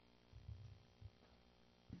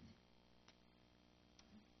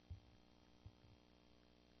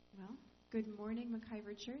Good morning,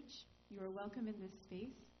 McIver Church. You are welcome in this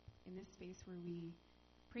space where we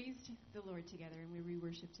praised the Lord together and where we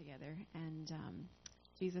worship together. And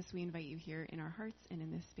Jesus, we invite you here in our hearts and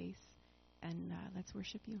in this space, and let's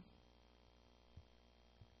worship you.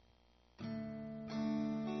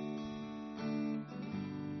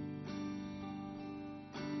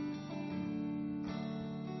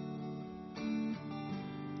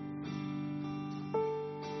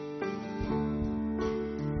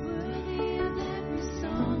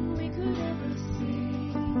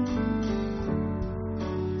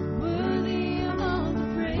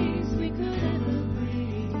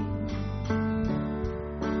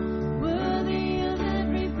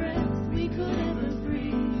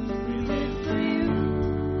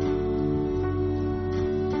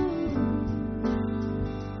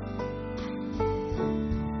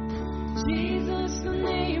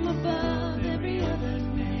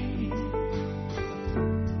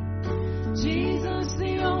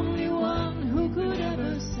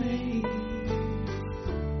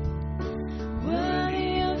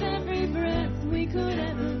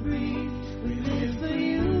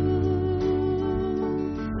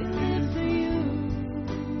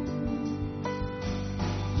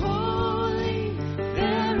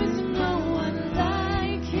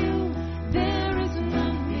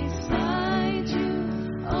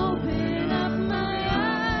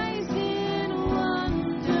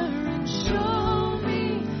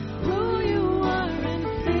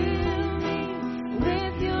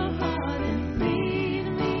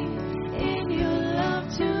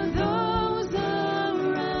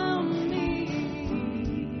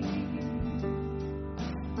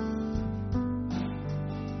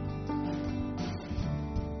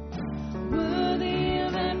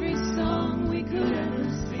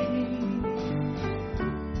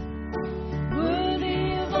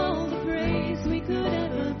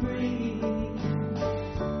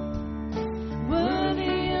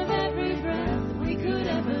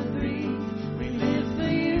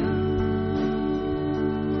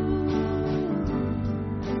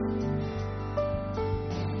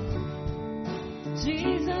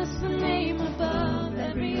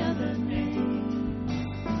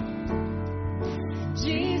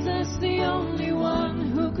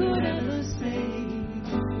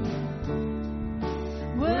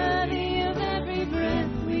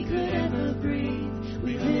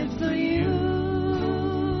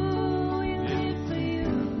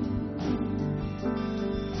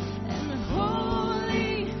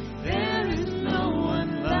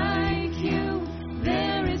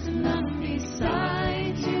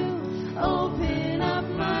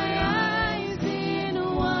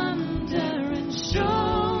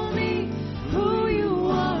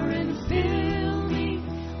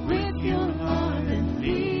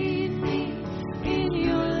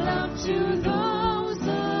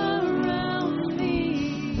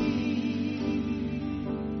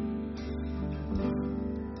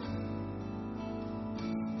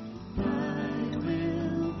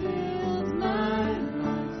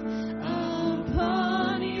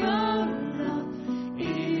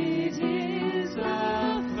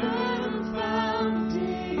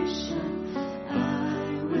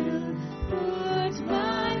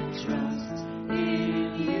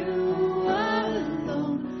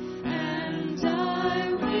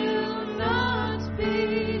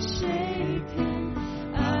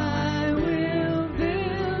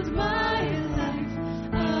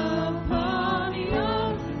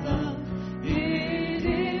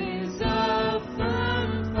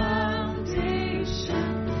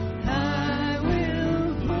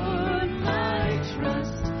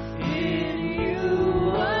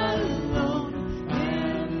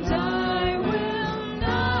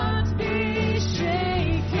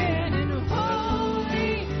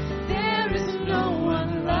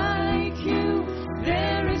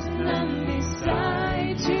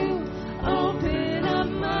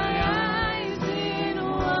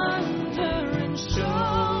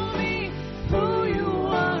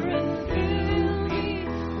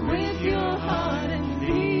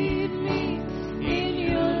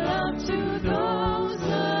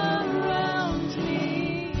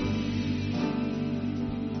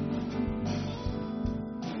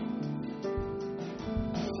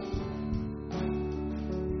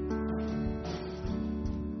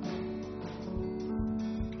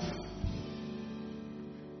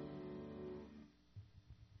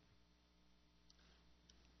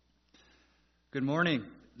 Good morning.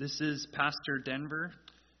 This is Pastor Denver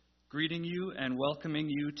greeting you and welcoming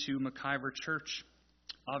you to McIver Church.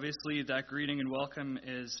 Obviously, that greeting and welcome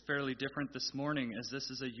is fairly different this morning, as this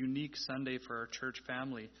is a unique Sunday for our church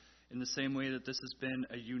family, in the same way that this has been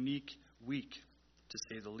a unique week, to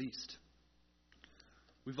say the least.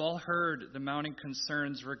 We've all heard the mounting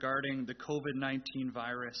concerns regarding the COVID-19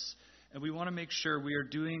 virus, and we want to make sure we are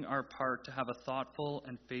doing our part to have a thoughtful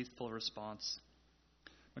and faithful response.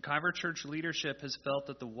 McIver Church leadership has felt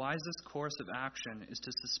that the wisest course of action is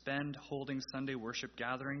to suspend holding Sunday worship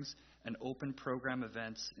gatherings and open program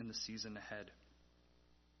events in the season ahead.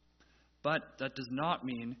 But that does not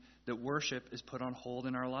mean that worship is put on hold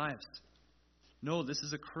in our lives. No, this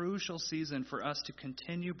is a crucial season for us to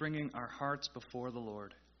continue bringing our hearts before the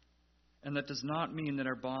Lord. And that does not mean that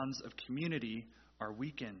our bonds of community are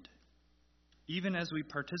weakened. Even as we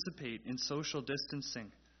participate in social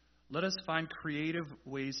distancing, let us find creative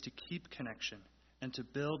ways to keep connection and to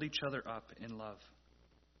build each other up in love.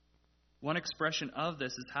 One expression of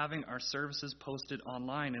this is having our services posted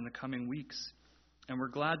online in the coming weeks, and we're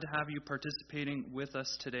glad to have you participating with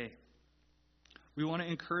us today. We want to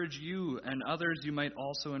encourage you and others you might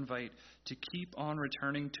also invite to keep on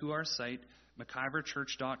returning to our site,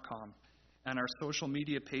 McIverChurch.com, and our social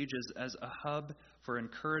media pages as a hub for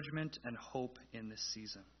encouragement and hope in this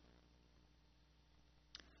season.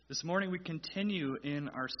 This morning we continue in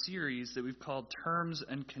our series that we've called Terms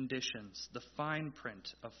and Conditions, the fine print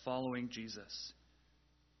of following Jesus.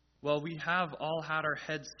 While we have all had our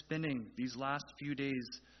heads spinning these last few days,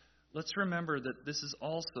 let's remember that this is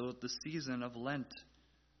also the season of Lent.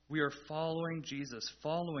 We are following Jesus,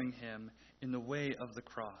 following him in the way of the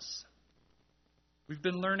cross. We've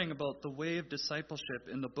been learning about the way of discipleship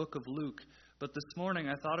in the book of Luke, but this morning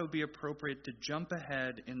I thought it would be appropriate to jump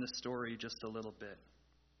ahead in the story just a little bit.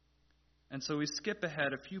 And so we skip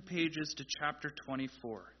ahead a few pages to chapter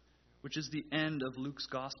 24, which is the end of Luke's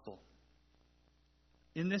gospel.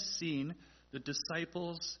 In this scene, the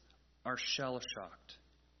disciples are shell-shocked.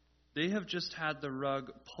 They have just had the rug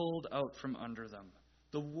pulled out from under them.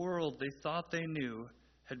 The world they thought they knew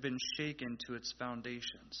had been shaken to its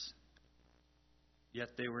foundations.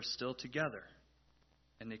 Yet they were still together,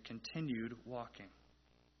 and they continued walking.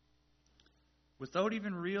 Without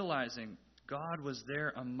even realizing God was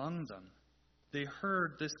there among them, they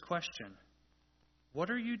heard this question: "What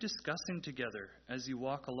are you discussing together as you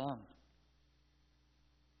walk along?"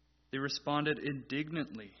 They responded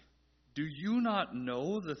indignantly, "Do you not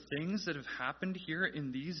know the things that have happened here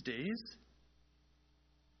in these days?"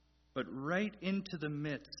 But right into the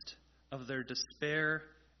midst of their despair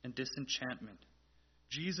and disenchantment,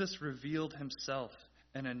 Jesus revealed himself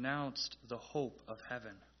and announced the hope of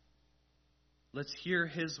heaven. Let's hear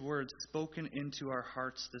his words spoken into our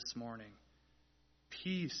hearts this morning.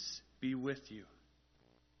 Peace be with you.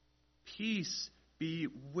 Peace be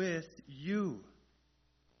with you.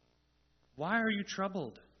 Why are you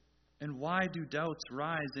troubled? And why do doubts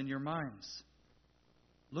rise in your minds?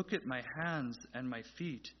 Look at my hands and my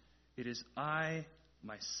feet. It is I,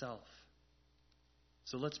 myself.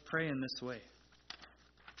 So let's pray in this way.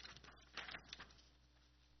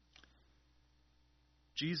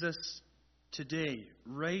 Jesus, today,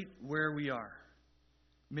 right where we are,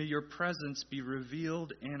 may your presence be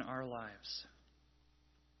revealed in our lives.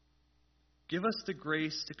 Give us the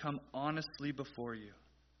grace to come honestly before you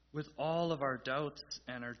with all of our doubts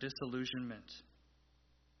and our disillusionment.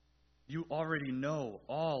 You already know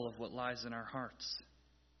all of what lies in our hearts.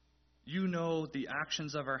 You know the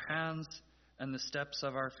actions of our hands and the steps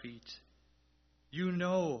of our feet. You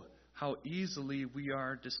know how easily we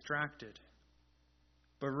are distracted.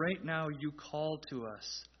 But right now you call to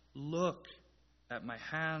us, look at my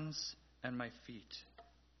hands and my feet.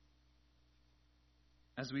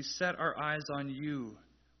 As we set our eyes on you,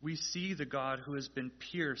 we see the God who has been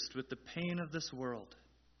pierced with the pain of this world,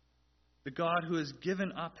 the God who has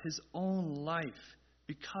given up his own life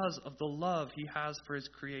because of the love he has for his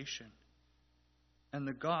creation, and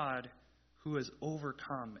the God who has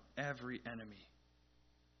overcome every enemy.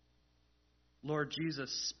 Lord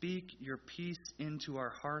Jesus, speak your peace into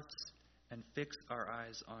our hearts and fix our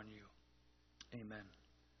eyes on you. Amen.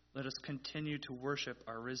 Let us continue to worship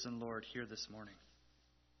our risen Lord here this morning.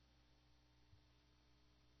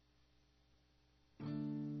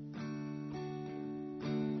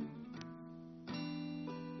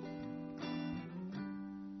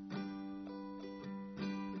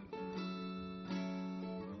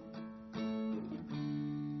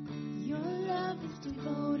 Your love is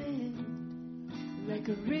devoted, like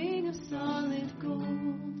a ring of solid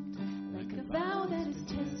gold, like a vow that is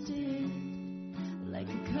tested, like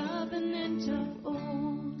a covenant of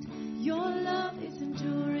old. Your love is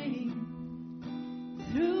enduring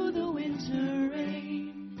through the winter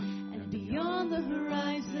rain and beyond the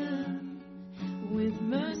horizon, with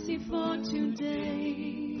mercy for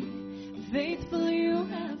today. Faithful you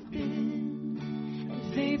have been, and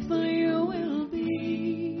faithful you will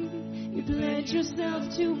be. You pledge yourself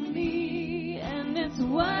to me, and that's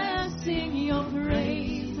why I sing your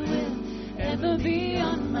praise will ever be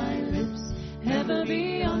on my lips, ever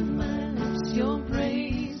be on my lips. Your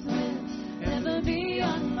praise will ever be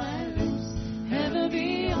on my lips, ever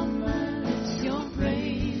be on my lips. Your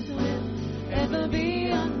praise will ever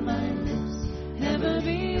be on my lips, ever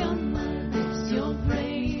be on my lips. Your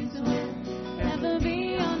praise will ever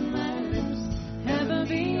be on my lips, ever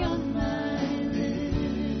be on my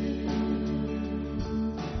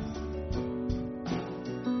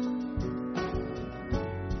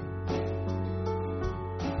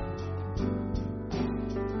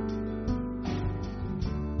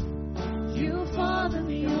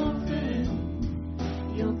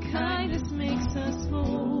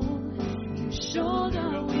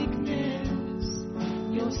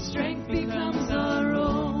strength becomes our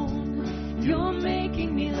own. You're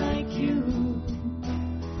making me like you,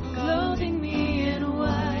 clothing me in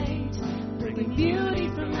white, bringing beauty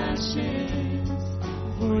from ashes.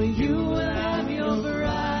 For you will have your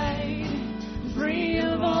bride, free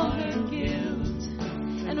of all her guilt,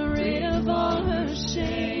 and rid of all her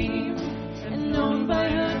shame, and known by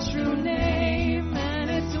her true name. And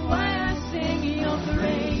it's why I sing your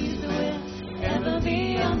praise will ever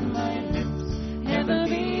be on my lips, ever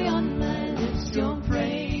be on my lips. Your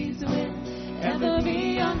praise will ever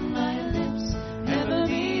be on my lips, ever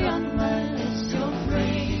be on my lips. Your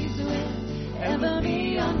praise will ever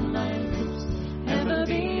be on my lips, ever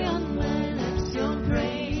be on my lips. Your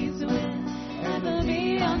praise will ever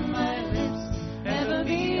be on my lips, ever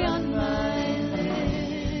be on my lips.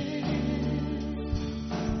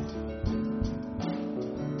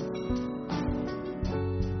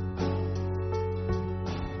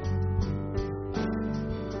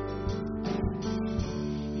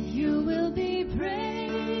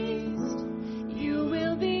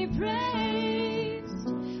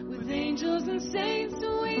 Saints,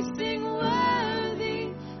 we sing,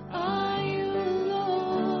 worthy are you,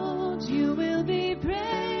 Lord. You will be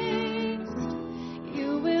praised,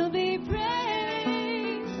 you will be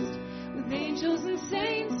praised. With angels and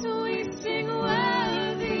saints, we sing,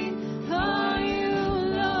 worthy are you,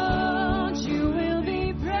 Lord. You will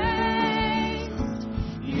be praised,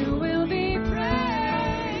 you will be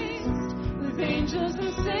praised. With angels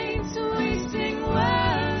and saints, we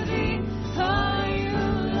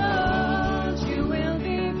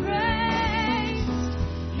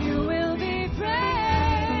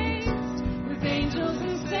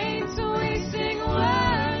sing,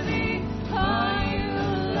 worthy are you.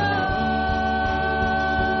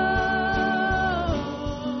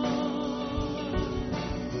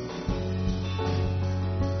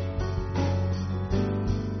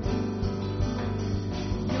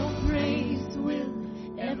 Your praise will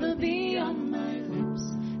ever be on my lips,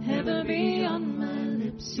 ever be on my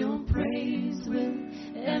lips. Your praise will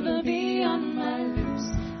ever be on my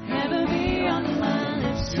lips, ever be on my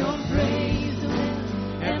lips. Your praise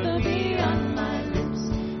will ever be on my lips,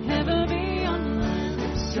 ever be on my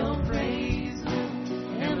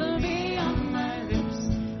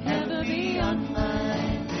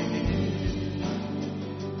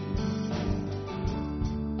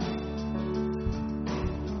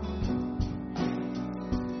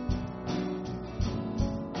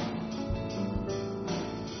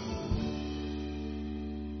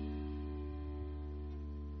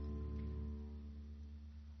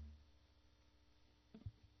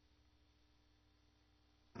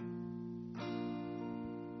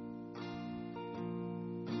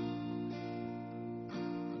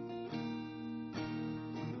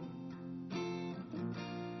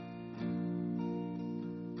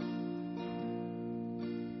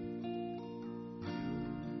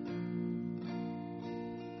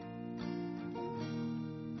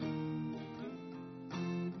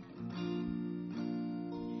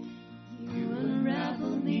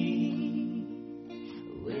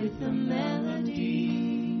with a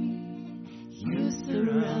melody. You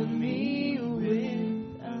surround me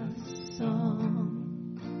with a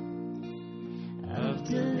song of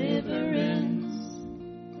deliverance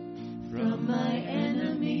from my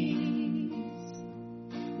enemies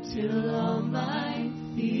till all my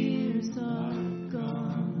fears are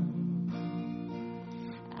gone.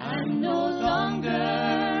 I'm no longer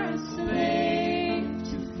a slave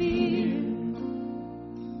to fear.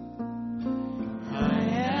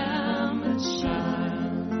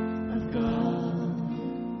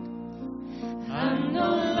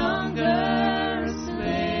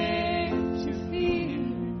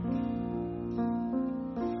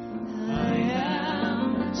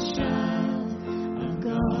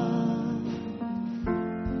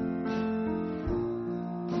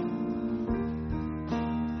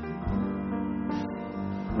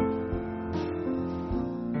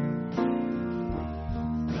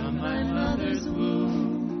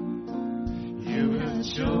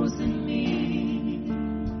 chosen me.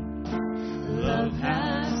 Love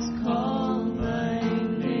has called my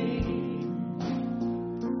name.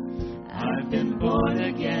 I've been born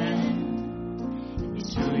again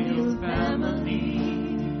into your family.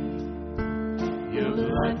 Your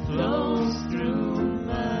blood flows through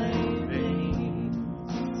my veins,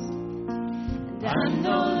 and I'm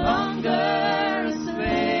no longer a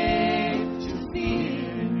slave to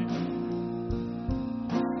fear.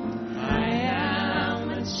 I am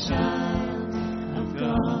a child of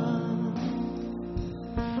God.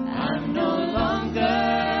 I'm no longer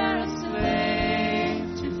a slave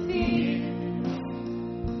to fear.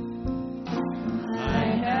 I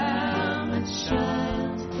am a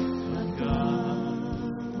child of God.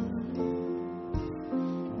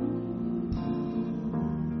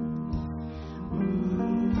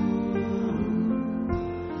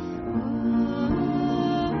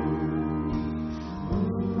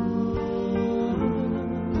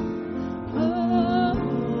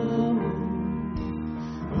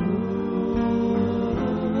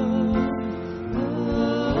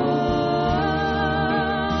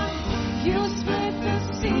 You split the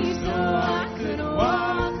sea so I could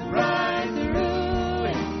walk right through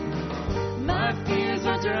it. My fears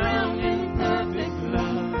are drowned in perfect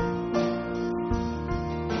love.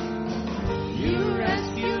 You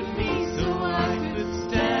rescued me so I could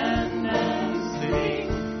stand and sing.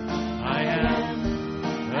 I am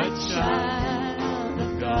a child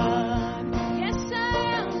of God. Yes, I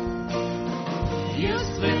am. You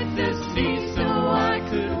split the sea so I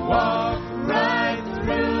could walk right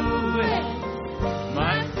through it.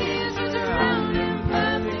 My fears are drowned in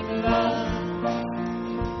perfect love.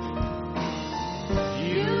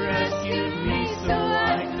 You rescued me so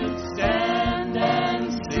I could stand and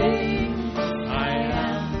sing. I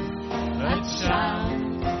am a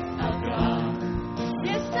child of God.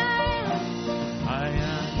 Yes, I am. I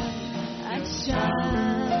am a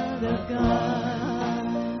child of God.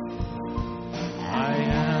 I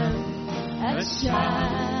am a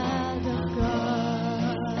child of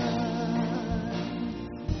God.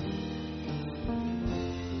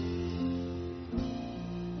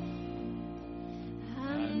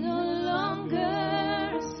 I'm no longer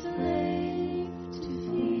a slave to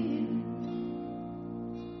fear.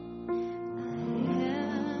 I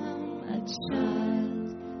am a child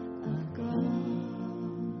of God.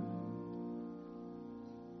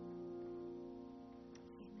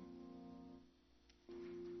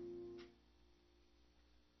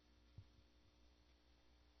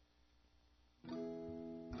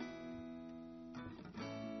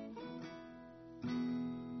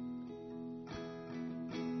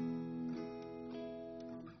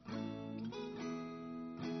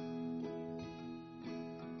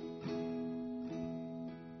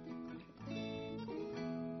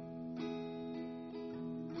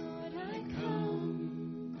 Lord, I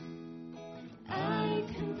come, I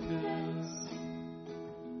confess,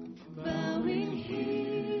 bowing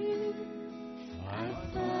here, I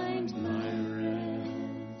find my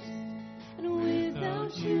rest, and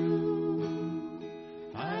without you,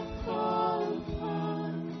 I fall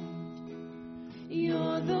apart.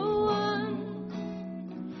 You're the one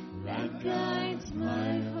that guides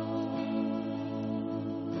my heart.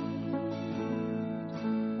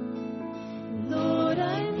 Lord,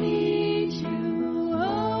 I need you,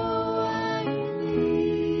 oh, I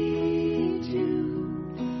need you.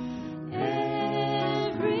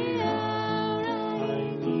 Every hour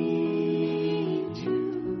I need you.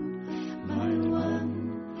 My one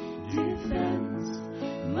defense,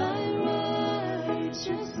 my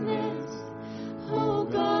righteousness. Oh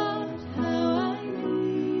God, how I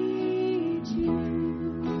need you.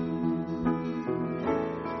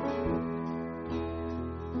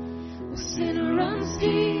 When sin runs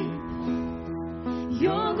deep,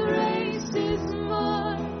 your grace is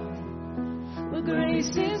more. Where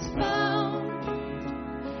grace is found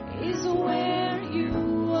is where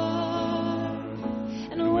you are,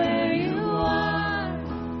 and where you are,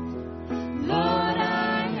 Lord,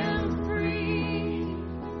 I am free.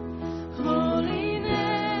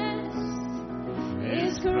 Holiness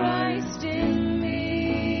is Christ in me.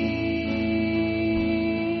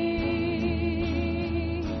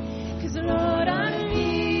 'Cause Lord, I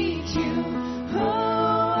need you.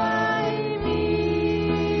 Oh, I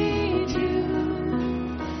need you.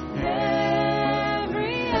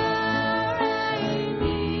 Every hour I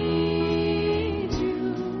need you.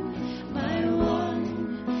 My one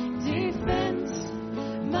defense,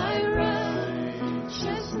 my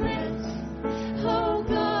righteousness. Oh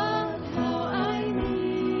God, how I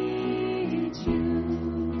need you.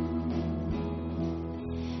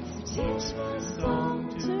 So teach my song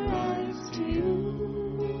to rise to you.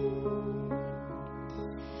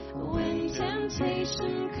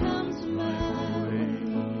 temptation comes my way,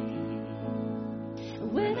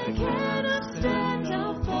 when I cannot stand,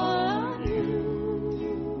 I'll fall on you.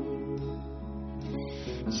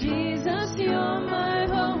 Jesus, you're my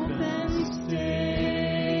hope and stay.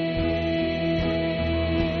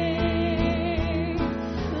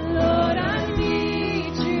 Lord, I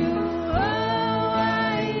need you. Oh,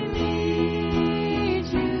 I need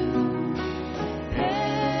you.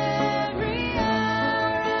 Every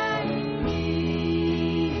hour I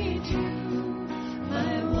need you.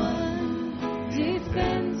 My one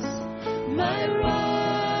defense, my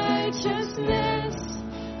righteousness.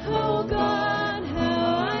 Oh God,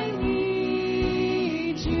 how I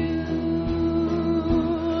need you.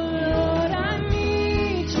 Lord, I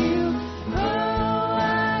need you. Oh,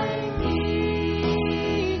 I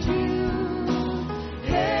need you.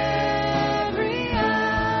 Every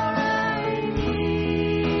hour I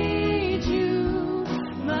need you.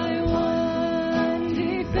 My one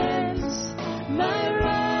defense, my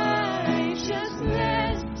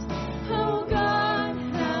righteousness. Oh God,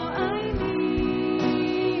 how I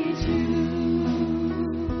need you.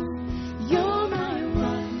 You're my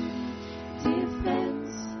one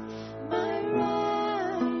defense, my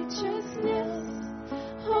righteousness.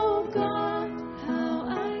 Oh God, how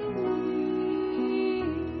I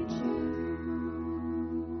need you.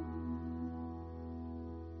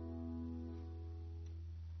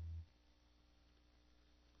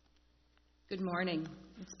 Good morning.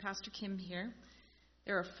 It's Pastor Kim here.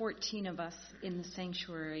 There are 14 of us in the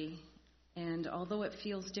sanctuary, and although it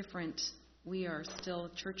feels different, we are still a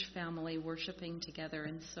church family worshiping together,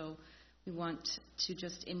 and so we want to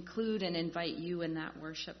just include and invite you in that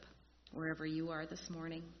worship wherever you are this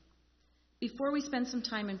morning. Before we spend some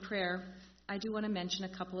time in prayer, I do want to mention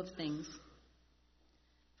a couple of things.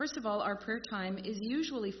 First of all, our prayer time is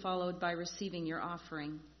usually followed by receiving your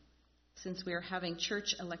offering. Since we are having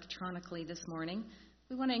church electronically this morning,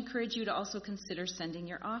 we want to encourage you to also consider sending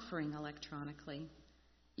your offering electronically.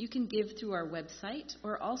 You can give through our website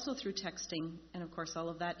or also through texting, and of course all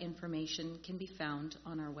of that information can be found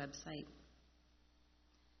on our website.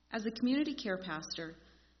 As a community care pastor,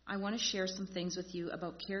 I want to share some things with you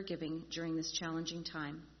about caregiving during this challenging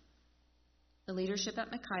time. The leadership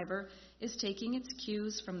at McIver is taking its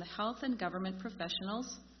cues from the health and government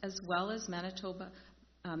professionals as well as Manitoba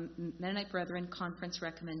Mennonite Brethren Conference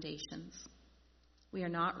recommendations. We are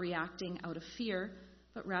not reacting out of fear,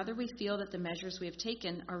 but rather we feel that the measures we have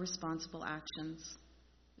taken are responsible actions.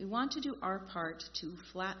 We want to do our part to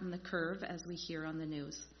flatten the curve, as we hear on the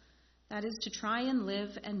news. That is, to try and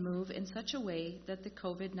live and move in such a way that the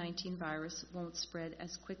COVID-19 virus won't spread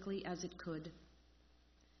as quickly as it could.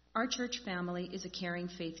 Our church family is a caring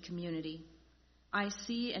faith community. I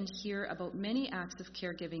see and hear about many acts of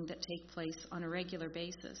caregiving that take place on a regular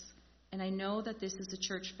basis, and I know that this is a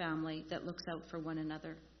church family that looks out for one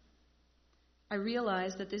another. I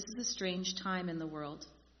realize that this is a strange time in the world.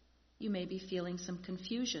 You may be feeling some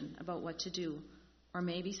confusion about what to do, or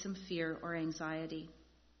maybe some fear or anxiety.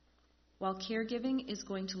 While caregiving is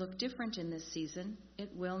going to look different in this season,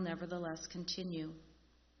 it will nevertheless continue.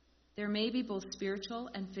 There may be both spiritual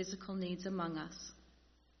and physical needs among us.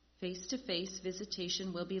 Face-to-face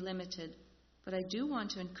visitation will be limited, but I do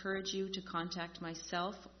want to encourage you to contact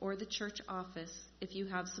myself or the church office if you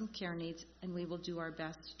have some care needs, and we will do our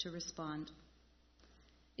best to respond.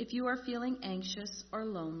 If you are feeling anxious or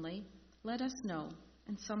lonely, let us know,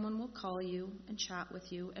 and someone will call you and chat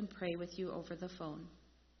with you and pray with you over the phone.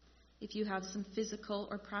 If you have some physical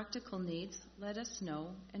or practical needs, let us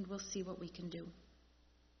know, and we'll see what we can do.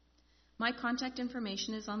 My contact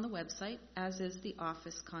information is on the website, as is the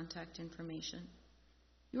office contact information.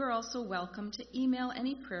 You are also welcome to email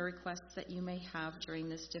any prayer requests that you may have during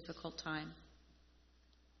this difficult time.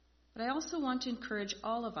 But I also want to encourage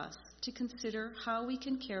all of us to consider how we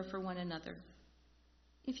can care for one another.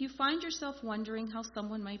 If you find yourself wondering how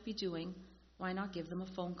someone might be doing, why not give them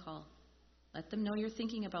a phone call? Let them know you're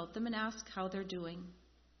thinking about them and ask how they're doing.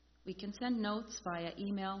 We can send notes via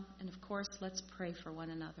email, and of course, let's pray for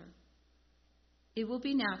one another. It will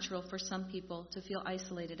be natural for some people to feel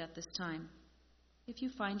isolated at this time. If you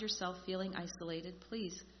find yourself feeling isolated,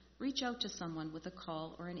 please reach out to someone with a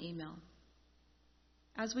call or an email.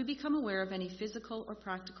 As we become aware of any physical or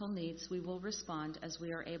practical needs, we will respond as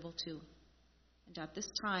we are able to. And at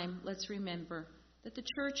this time, let's remember that the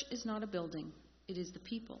church is not a building, it is the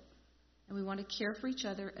people. And we want to care for each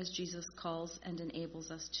other as Jesus calls and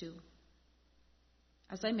enables us to.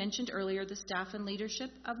 As I mentioned earlier, the staff and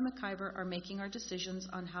leadership of McIver are making our decisions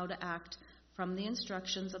on how to act from the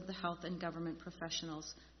instructions of the health and government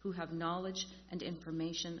professionals who have knowledge and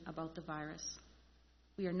information about the virus.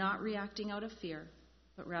 We are not reacting out of fear,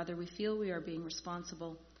 but rather we feel we are being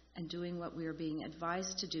responsible and doing what we are being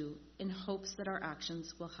advised to do in hopes that our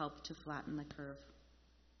actions will help to flatten the curve.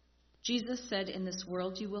 Jesus said, "In this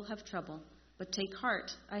world you will have trouble, but take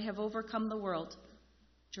heart, I have overcome the world."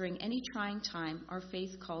 During any trying time, our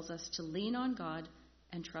faith calls us to lean on God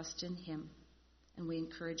and trust in Him, and we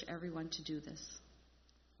encourage everyone to do this.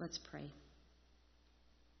 Let's pray.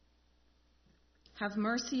 Have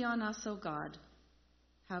mercy on us, O God.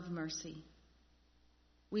 Have mercy.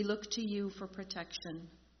 We look to you for protection,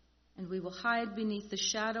 and we will hide beneath the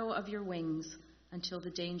shadow of your wings until the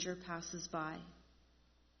danger passes by.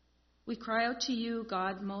 We cry out to you,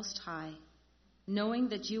 God Most High, knowing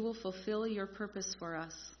that you will fulfill your purpose for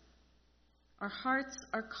us. Our hearts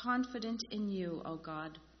are confident in you, O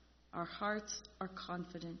God. Our hearts are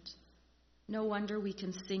confident. No wonder we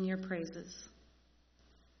can sing your praises.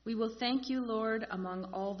 We will thank you, Lord, among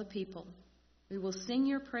all the people. We will sing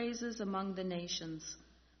your praises among the nations,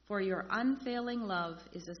 for your unfailing love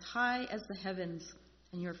is as high as the heavens,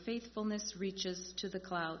 and your faithfulness reaches to the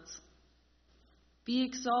clouds. Be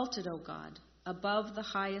exalted, O God, above the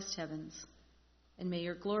highest heavens, and may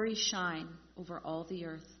your glory shine over all the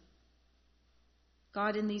earth.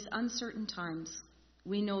 God, in these uncertain times,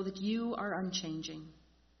 we know that you are unchanging.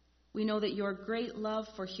 We know that your great love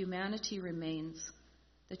for humanity remains,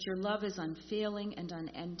 that your love is unfailing and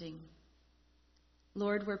unending.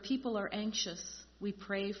 Lord, where people are anxious, we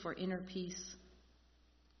pray for inner peace.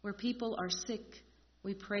 Where people are sick,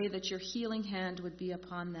 we pray that your healing hand would be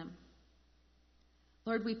upon them.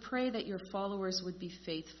 Lord, we pray that your followers would be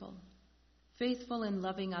faithful, faithful in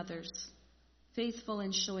loving others, faithful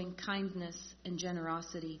in showing kindness and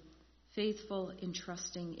generosity, faithful in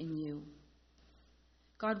trusting in you.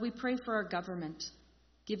 God, we pray for our government.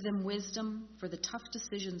 Give them wisdom for the tough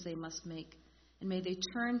decisions they must make, and may they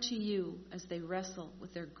turn to you as they wrestle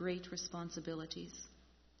with their great responsibilities.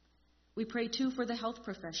 We pray too for the health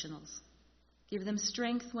professionals. Give them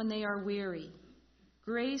strength when they are weary,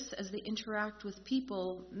 grace as they interact with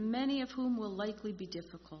people, many of whom will likely be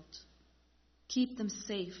difficult. Keep them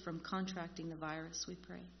safe from contracting the virus, we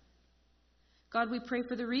pray. God, we pray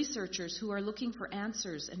for the researchers who are looking for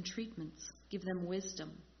answers and treatments. Give them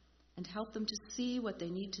wisdom and help them to see what they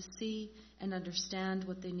need to see and understand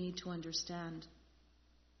what they need to understand.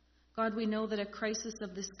 God, we know that a crisis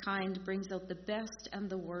of this kind brings out the best and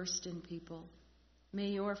the worst in people.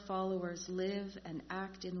 May your followers live and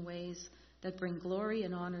act in ways that bring glory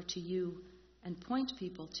and honor to you and point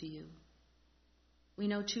people to you. We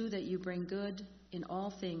know, too, that you bring good in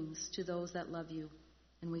all things to those that love you,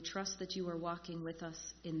 and we trust that you are walking with us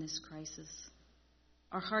in this crisis.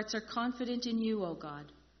 Our hearts are confident in you, O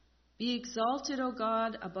God. Be exalted, O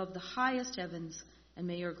God, above the highest heavens, and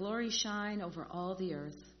may your glory shine over all the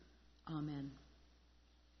earth. Amen.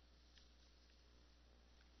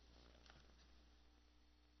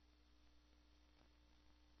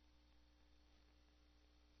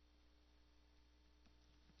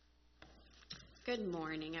 Good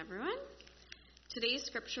morning, everyone. Today's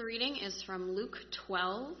scripture reading is from Luke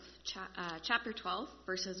 12, chapter 12,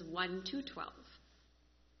 verses 1 to 12.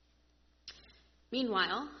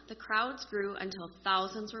 Meanwhile, the crowds grew until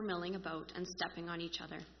thousands were milling about and stepping on each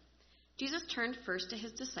other. Jesus turned first to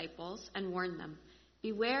his disciples and warned them,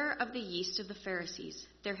 "Beware of the yeast of the Pharisees,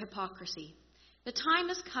 their hypocrisy. The time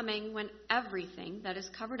is coming when everything that is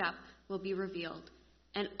covered up will be revealed,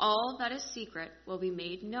 and all that is secret will be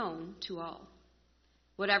made known to all.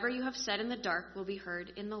 Whatever you have said in the dark will be heard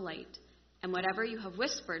in the light, and whatever you have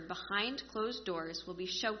whispered behind closed doors will be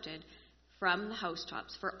shouted from the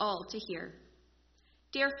housetops for all to hear.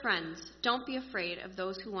 Dear friends, don't be afraid of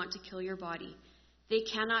those who want to kill your body. They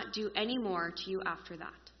cannot do any more to you after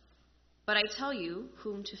that. But I tell you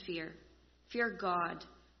whom to fear. Fear God,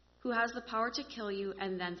 who has the power to kill you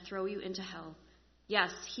and then throw you into hell.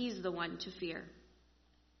 Yes, he's the one to fear.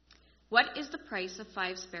 What is the price of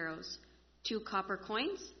 5 sparrows? 2 copper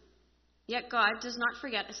coins? Yet God does not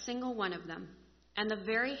forget a single one of them, and the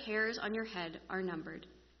very hairs on your head are numbered.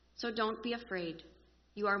 So don't be afraid.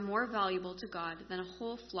 You are more valuable to God than a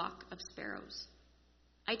whole flock of sparrows.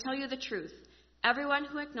 I tell you the truth. Everyone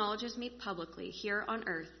who acknowledges me publicly here on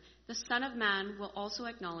earth, the Son of Man will also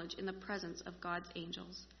acknowledge in the presence of God's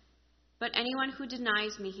angels. But anyone who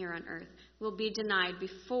denies me here on earth will be denied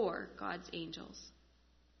before God's angels.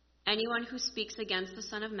 Anyone who speaks against the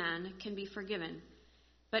Son of Man can be forgiven,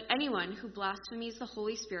 but anyone who blasphemes the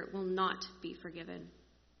Holy Spirit will not be forgiven.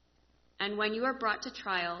 And when you are brought to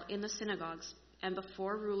trial in the synagogues and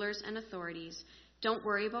before rulers and authorities, don't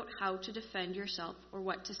worry about how to defend yourself or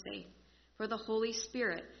what to say, for the Holy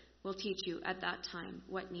Spirit will teach you at that time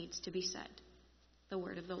what needs to be said. The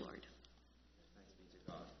word of the Lord. Thanks be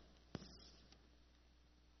to God.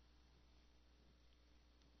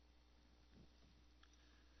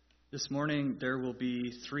 This morning there will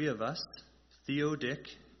be three of us, Theo Dick,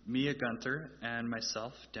 Mia Gunther, and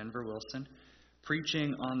myself, Denver Wilson,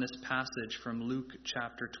 preaching on this passage from Luke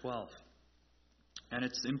chapter 12. And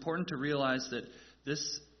it's important to realize that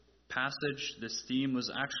this passage, this theme, was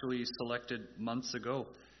actually selected months ago.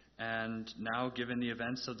 And now, given the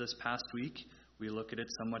events of this past week, we look at it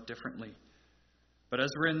somewhat differently. But as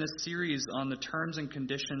we're in this series on the terms and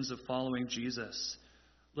conditions of following Jesus,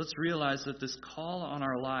 let's realize that this call on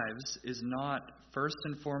our lives is not first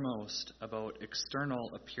and foremost about external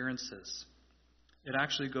appearances. It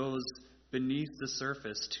actually goes beneath the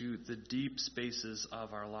surface to the deep spaces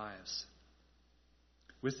of our lives.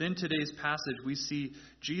 Within today's passage, we see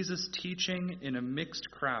Jesus teaching in a mixed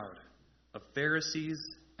crowd of Pharisees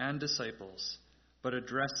and disciples, but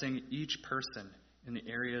addressing each person in the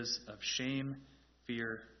areas of shame,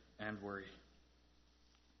 fear, and worry.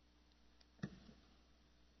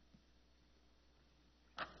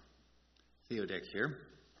 Theo Dick here.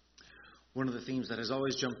 One of the themes that has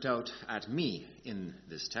always jumped out at me in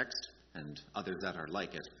this text, and others that are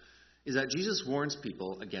like it, is that Jesus warns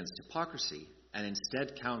people against hypocrisy and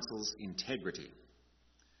instead counsels integrity.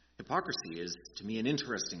 Hypocrisy is, to me, an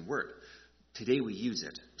interesting word. Today we use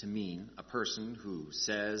it to mean a person who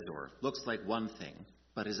says or looks like one thing,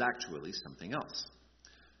 but is actually something else.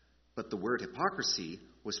 But the word hypocrisy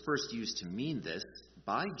was first used to mean this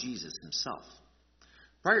by Jesus himself.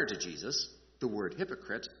 Prior to Jesus, the word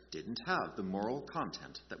hypocrite didn't have the moral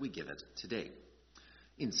content that we give it today.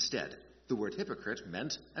 Instead, the word hypocrite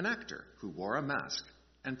meant an actor who wore a mask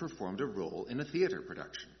and performed a role in a theater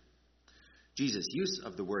production. Jesus' use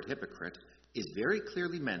of the word hypocrite is very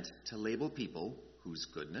clearly meant to label people whose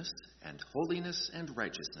goodness and holiness and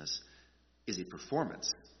righteousness is a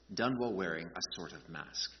performance done while wearing a sort of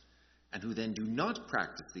mask, and who then do not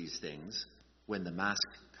practice these things when the mask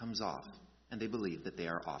comes off and they believe that they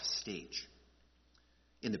are off stage.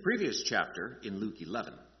 In the previous chapter, in Luke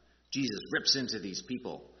 11, Jesus rips into these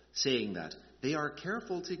people, saying that they are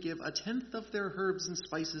careful to give 1/10 of their herbs and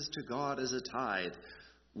spices to God as a tithe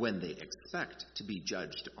when they expect to be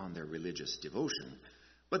judged on their religious devotion.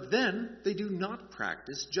 But then they do not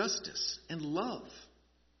practice justice and love.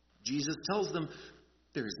 Jesus tells them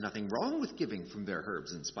there is nothing wrong with giving from their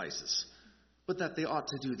herbs and spices, but that they ought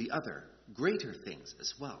to do the other, greater things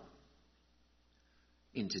as well.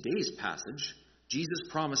 In today's passage, Jesus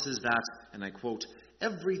promises that, and I quote,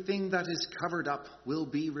 "Everything that is covered up will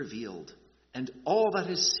be revealed, and all that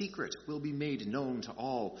is secret will be made known to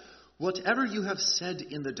all. Whatever you have said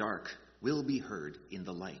in the dark will be heard in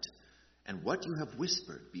the light, and what you have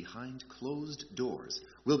whispered behind closed doors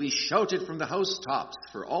will be shouted from the housetops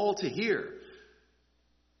for all to hear."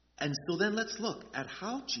 And so then let's look at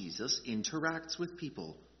how Jesus interacts with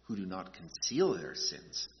people who do not conceal their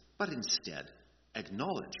sins, but instead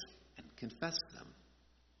acknowledge and confess them.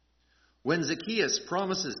 When Zacchaeus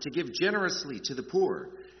promises to give generously to the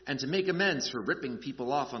poor and to make amends for ripping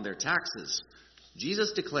people off on their taxes,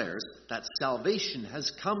 Jesus declares that salvation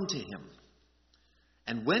has come to him.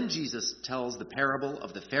 And when Jesus tells the parable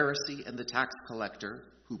of the Pharisee and the tax collector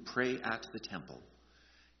who pray at the temple,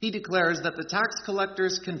 he declares that the tax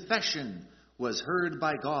collector's confession was heard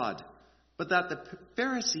by God, but that the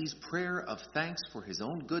Pharisee's prayer of thanks for his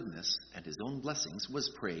own goodness and his own blessings was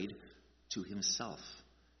prayed to himself,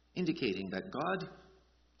 indicating that God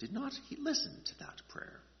did not listen to that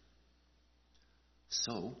prayer.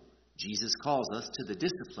 So, Jesus calls us to the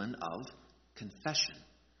discipline of confession,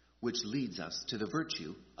 which leads us to the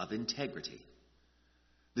virtue of integrity.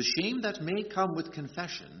 The shame that may come with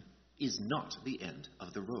confession is not the end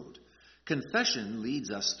of the road. Confession leads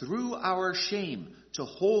us through our shame to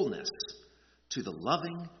wholeness, to the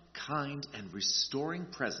loving, kind, and restoring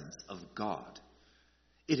presence of God.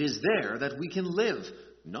 It is there that we can live,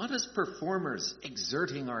 not as performers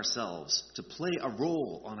exerting ourselves to play a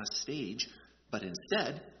role on a stage, but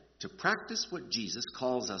instead to practice what Jesus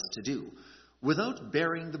calls us to do, without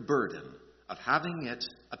bearing the burden of having it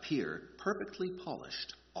appear perfectly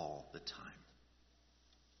polished all the time.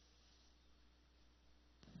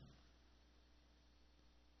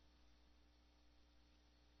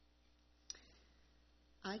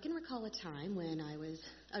 I can recall a time when I was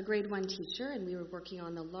a grade 1 teacher and we were working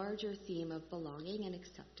on the larger theme of belonging and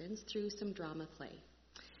acceptance through some drama play.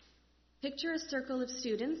 Picture a circle of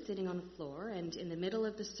students sitting on the floor, and in the middle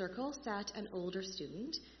of the circle sat an older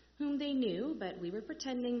student whom they knew, but we were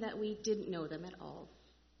pretending that we didn't know them at all.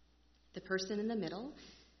 The person in the middle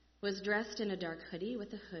was dressed in a dark hoodie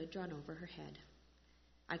with a hood drawn over her head.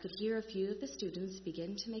 I could hear a few of the students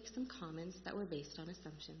begin to make some comments that were based on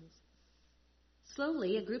assumptions.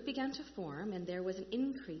 Slowly, a group began to form, and there was an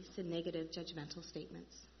increase in negative judgmental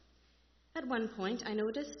statements. At one point, I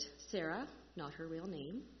noticed Sarah, not her real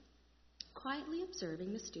name, quietly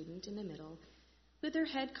observing the student in the middle with her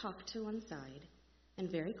head cocked to one side. And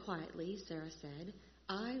very quietly, Sarah said,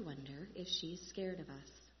 "I wonder if she's scared of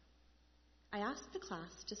us." I asked the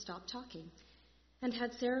class to stop talking and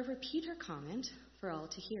had Sarah repeat her comment for all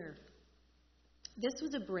to hear. This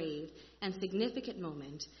was a brave and significant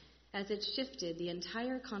moment as it shifted the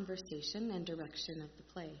entire conversation and direction of the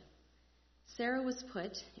play. Sarah was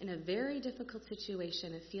put in a very difficult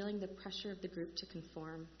situation of feeling the pressure of the group to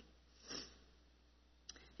conform.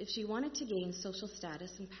 If she wanted to gain social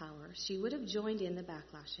status and power, she would have joined in the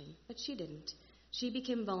backlashing, but she didn't. She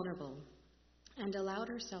became vulnerable and allowed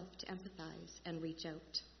herself to empathize and reach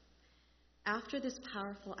out. After this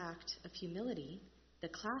powerful act of humility, the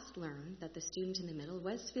class learned that the student in the middle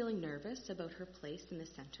was feeling nervous about her place in the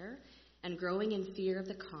center and growing in fear of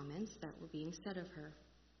the comments that were being said of her.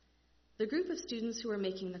 The group of students who were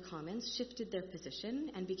making the comments shifted their position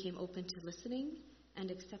and became open to listening and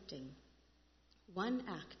accepting. One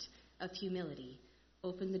act of humility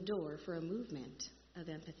opened the door for a movement of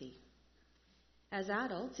empathy. As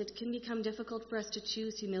adults, it can become difficult for us to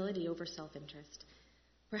choose humility over self-interest.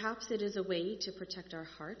 Perhaps it is a way to protect our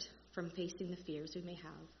heart from facing the fears we may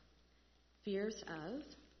have. Fears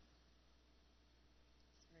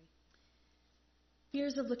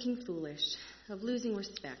of looking foolish, of losing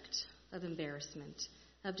respect, of embarrassment,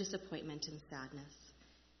 of disappointment and sadness.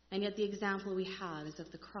 And yet the example we have is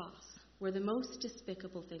of the cross, where the most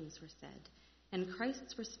despicable things were said, and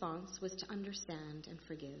Christ's response was to understand and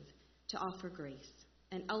forgive, to offer grace,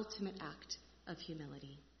 an ultimate act of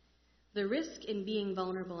humility. The risk in being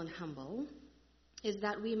vulnerable and humble is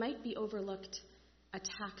that we might be overlooked,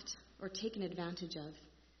 attacked, or taken advantage of.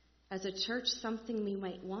 As a church, something we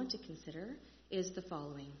might want to consider is the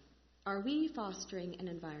following. Are we fostering an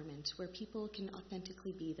environment where people can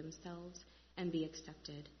authentically be themselves and be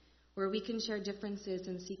accepted, where we can share differences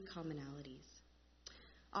and seek commonalities?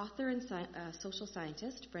 Author and social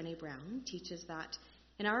scientist Brené Brown teaches that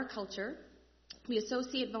in our culture, we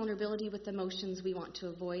associate vulnerability with emotions we want to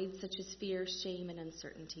avoid, such as fear, shame, and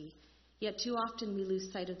uncertainty. Yet too often we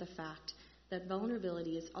lose sight of the fact that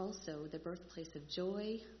vulnerability is also the birthplace of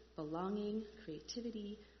joy, belonging,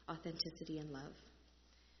 creativity, authenticity, and love.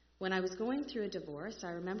 When I was going through a divorce,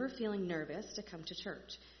 I remember feeling nervous to come to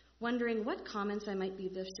church, wondering what comments I might be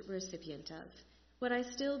the recipient of. Would I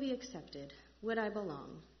still be accepted? Would I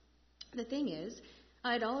belong? The thing is,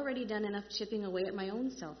 I'd already done enough chipping away at my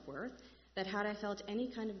own self-worth that had I felt any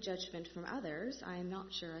kind of judgment from others, I am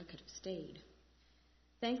not sure I could have stayed.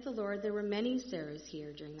 Thank the Lord, there were many Sarahs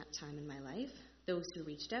here during that time in my life, those who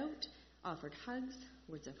reached out, offered hugs,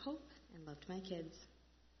 words of hope, and loved my kids.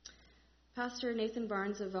 Pastor Nathan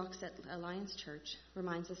Barnes of Vox Alliance Church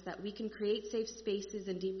reminds us that we can create safe spaces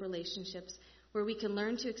and deep relationships where we can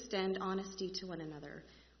learn to extend honesty to one another.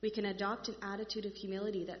 We can adopt an attitude of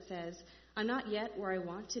humility that says, I'm not yet where I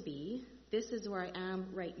want to be, this is where I am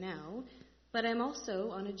right now, but I'm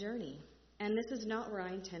also on a journey, and this is not where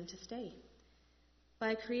I intend to stay.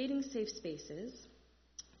 By creating safe spaces,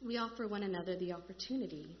 we offer one another the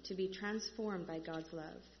opportunity to be transformed by God's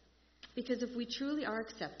love. Because if we truly are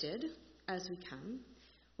accepted as we come,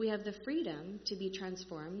 we have the freedom to be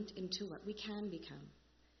transformed into what we can become.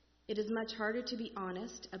 It is much harder to be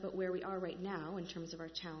honest about where we are right now in terms of our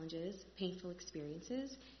challenges, painful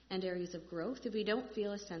experiences, and areas of growth if we don't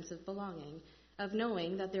feel a sense of belonging, of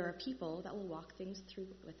knowing that there are people that will walk things through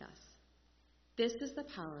with us. This is the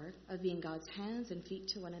power of being God's hands and feet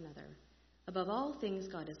to one another. Above all things,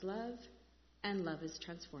 God is love, and love is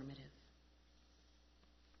transformative.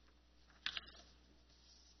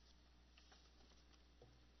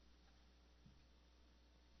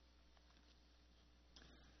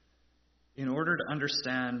 In order to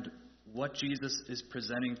understand what Jesus is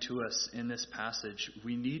presenting to us in this passage,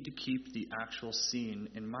 we need to keep the actual scene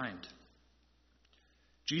in mind.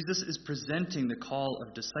 Jesus is presenting the call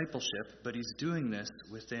of discipleship, but he's doing this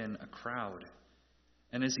within a crowd.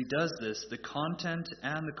 And as he does this, the content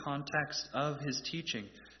and the context of his teaching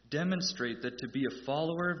demonstrate that to be a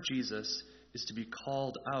follower of Jesus is to be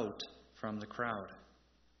called out from the crowd.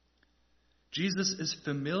 Jesus is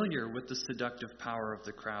familiar with the seductive power of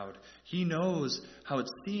the crowd. He knows how it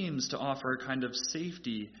seems to offer a kind of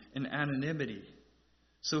safety and anonymity.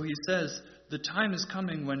 So he says, the time is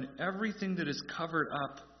coming when everything that is covered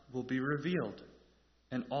up will be revealed,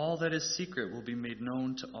 and all that is secret will be made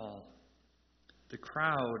known to all. The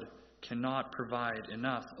crowd cannot provide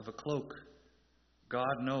enough of a cloak.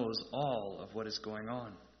 God knows all of what is going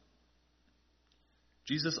on.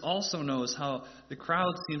 Jesus also knows how the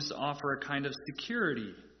crowd seems to offer a kind of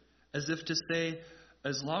security, as if to say,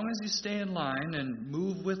 as long as you stay in line and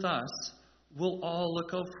move with us, we'll all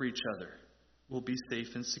look out for each other. We'll be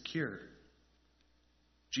safe and secure.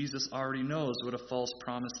 Jesus already knows what a false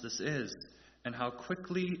promise this is and how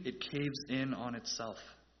quickly it caves in on itself.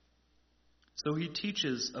 So he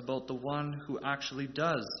teaches about the one who actually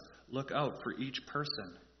does look out for each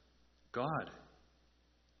person, God.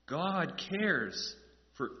 God cares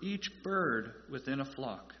for each bird within a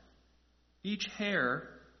flock, each hair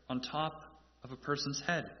on top of a person's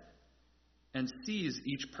head, and sees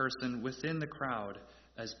each person within the crowd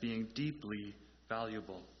as being deeply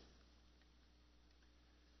valuable.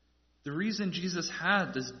 The reason Jesus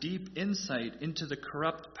had this deep insight into the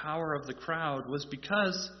corrupt power of the crowd was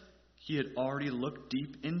because he had already looked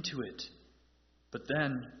deep into it, but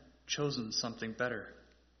then chosen something better.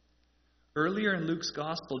 Earlier in Luke's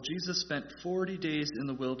Gospel, Jesus spent 40 days in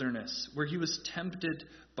the wilderness where he was tempted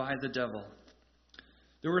by the devil.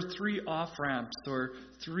 There were 3 off-ramps or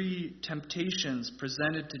 3 temptations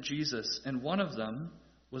presented to Jesus, and one of them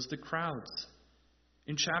was the crowds.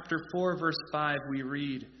 In chapter 4, verse 5, we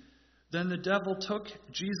read, "Then the devil took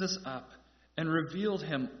Jesus up and revealed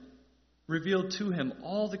to him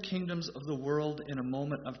all the kingdoms of the world in a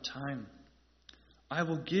moment of time. I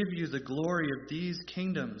will give you the glory of these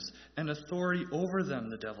kingdoms and authority over them,"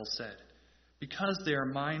 the devil said, "because they are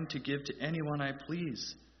mine to give to anyone I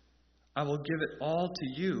please. I will give it all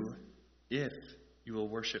to you if you will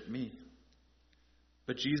worship me."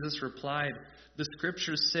 But Jesus replied, "The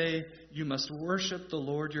scriptures say you must worship the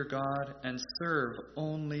Lord your God and serve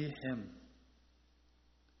only him."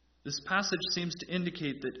 This passage seems to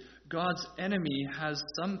indicate that God's enemy has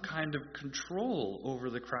some kind of control over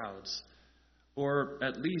the crowds, or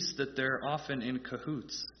at least that they're often in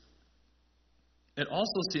cahoots. It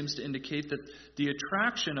also seems to indicate that the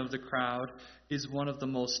attraction of the crowd is one of the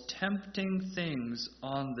most tempting things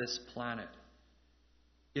on this planet.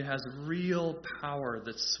 It has real power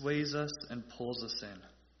that sways us and pulls us in.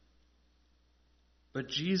 But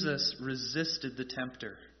Jesus resisted the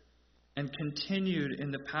tempter and continued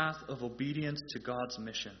in the path of obedience to God's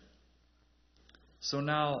mission. So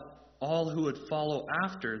now, all who would follow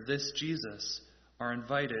after this Jesus are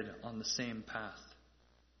invited on the same path.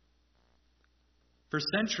 For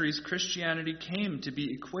centuries, Christianity came to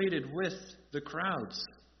be equated with the crowds,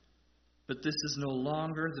 but this is no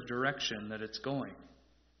longer the direction that it's going.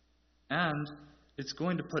 And it's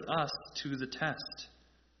going to put us to the test.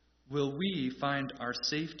 Will we find our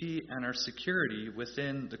safety and our security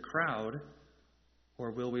within the crowd,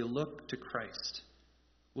 or will we look to Christ?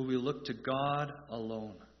 Will we look to God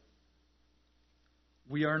alone?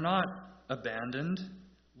 We are not abandoned.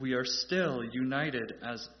 We are still united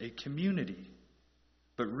as a community.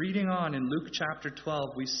 But reading on in Luke chapter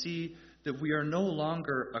 12, we see that we are no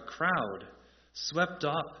longer a crowd swept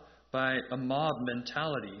up by a mob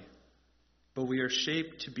mentality, but we are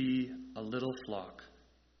shaped to be a little flock,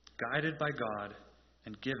 guided by God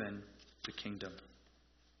and given the kingdom.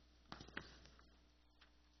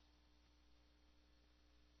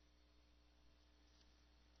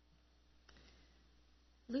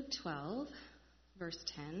 Luke 12, verse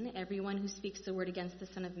 10, "Everyone who speaks the word against the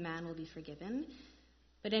Son of Man will be forgiven,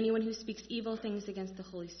 but anyone who speaks evil things against the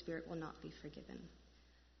Holy Spirit will not be forgiven."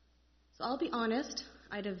 So I'll be honest,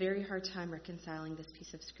 I had a very hard time reconciling this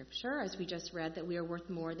piece of scripture, as we just read that we are worth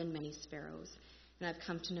more than many sparrows, and I've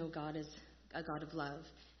come to know God as a God of love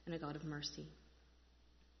and a God of mercy.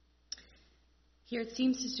 Here it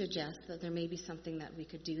seems to suggest that there may be something that we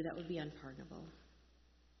could do that would be unpardonable.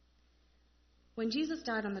 When Jesus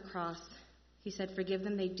died on the cross, he said, "Forgive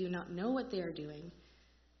them, they do not know what they are doing.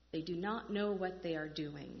 They do not know what they are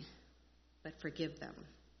doing, but forgive them."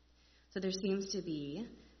 So there seems to be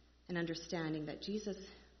an understanding that Jesus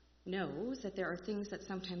knows that there are things that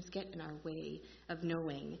sometimes get in our way of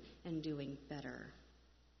knowing and doing better.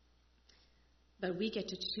 But we get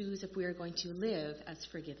to choose if we are going to live as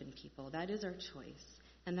forgiven people. That is our choice,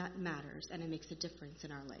 and that matters, and it makes a difference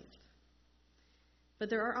in our life. But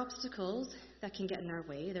there are obstacles that can get in our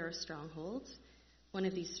way. There are strongholds. One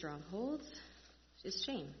of these strongholds is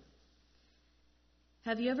shame.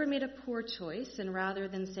 Have you ever made a poor choice, and rather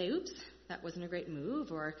than say, "Oops, that wasn't a great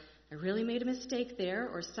move," or "I really made a mistake there,"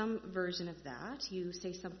 or some version of that, you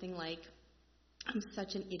say something like, "I'm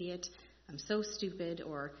such an idiot," "I'm so stupid,"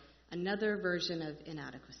 or another version of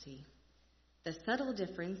inadequacy? The subtle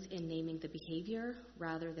difference in naming the behavior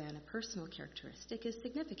rather than a personal characteristic is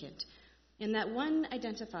significant, in that one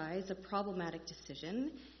identifies a problematic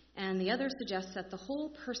decision and the other suggests that the whole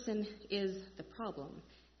person is the problem,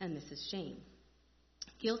 and this is shame.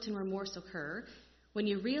 Guilt and remorse occur when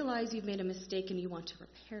you realize you've made a mistake and you want to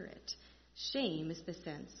repair it. Shame is the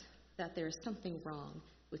sense that there is something wrong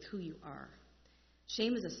with who you are.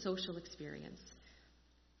 Shame is a social experience.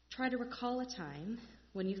 Try to recall a time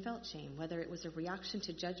when you felt shame, whether it was a reaction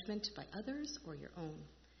to judgment by others or your own.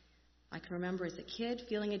 I can remember as a kid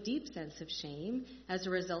feeling a deep sense of shame as a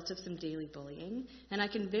result of some daily bullying, and I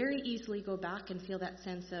can very easily go back and feel that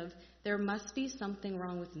sense of, there must be something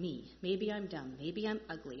wrong with me. Maybe I'm dumb, maybe I'm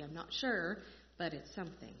ugly, I'm not sure, but it's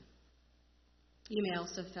something. You may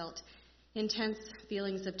also have felt intense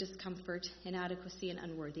feelings of discomfort, inadequacy, and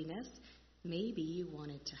unworthiness. Maybe you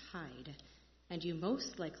wanted to hide, and you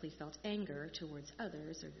most likely felt anger towards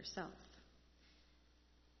others or yourself.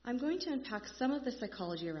 I'm going to unpack some of the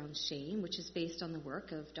psychology around shame, which is based on the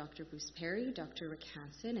work of Dr. Bruce Perry, Dr. Rick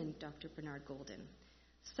Hansen, and Dr. Bernard Golden.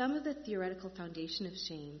 Some of the theoretical foundation of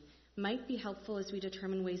shame might be helpful as we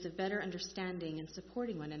determine ways of better understanding and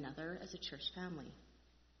supporting one another as a church family.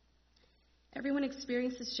 Everyone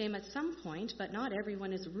experiences shame at some point, but not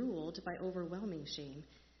everyone is ruled by overwhelming shame.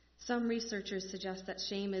 Some researchers suggest that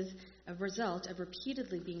shame is a result of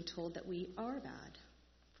repeatedly being told that we are bad.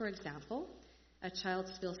 For example, a child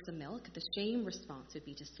spills some milk, the shame response would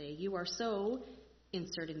be to say, "You are so,"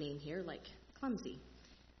 insert a name here, like clumsy.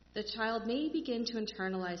 The child may begin to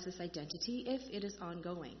internalize this identity if it is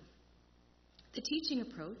ongoing. The teaching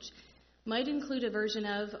approach might include a version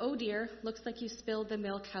of, "Oh dear, looks like you spilled the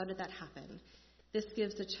milk, how did that happen?" This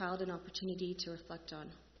gives the child an opportunity to reflect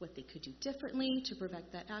on what they could do differently to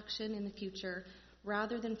prevent that action in the future,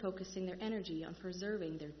 rather than focusing their energy on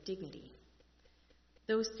preserving their dignity.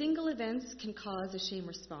 Though single events can cause a shame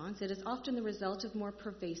response, it is often the result of more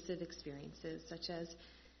pervasive experiences, such as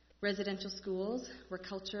residential schools, where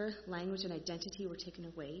culture, language, and identity were taken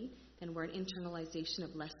away, and where an internalization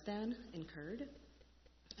of less than occurred.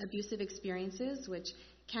 Abusive experiences, which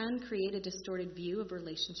can create a distorted view of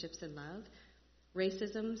relationships and love.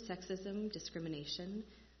 Racism, sexism, discrimination.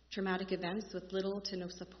 Traumatic events with little to no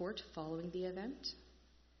support following the event.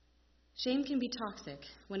 Shame can be toxic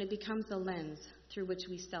when it becomes a lens through which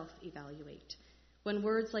we self-evaluate. When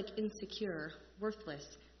words like insecure, worthless,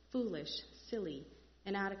 foolish, silly,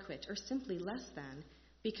 inadequate, or simply less than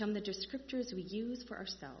become the descriptors we use for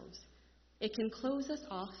ourselves, it can close us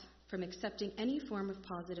off from accepting any form of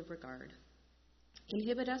positive regard,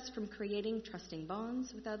 inhibit us from creating trusting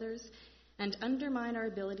bonds with others, and undermine our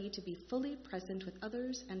ability to be fully present with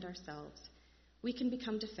others and ourselves. We can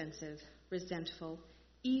become defensive, resentful,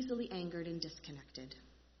 easily angered, and disconnected,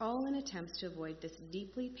 all in attempts to avoid this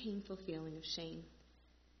deeply painful feeling of shame.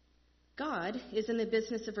 God is in the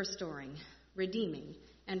business of restoring, redeeming,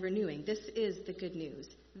 and renewing. This is the good news.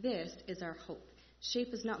 This is our hope.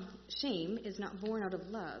 Shame is not born out of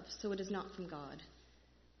love, so it is not from God.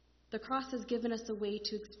 The cross has given us a way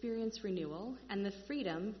to experience renewal and the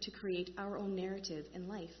freedom to create our own narrative in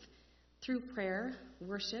life. Through prayer,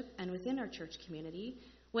 worship, and within our church community,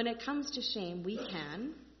 when it comes to shame, we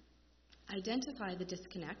can identify the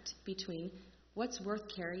disconnect between what's worth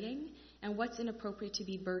carrying and what's inappropriate to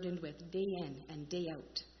be burdened with day in and day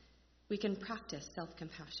out. We can practice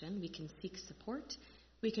self-compassion. We can seek support.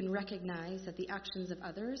 We can recognize that the actions of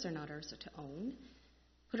others are not ours to own.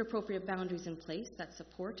 Put appropriate boundaries in place that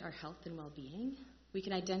support our health and well-being. We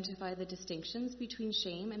can identify the distinctions between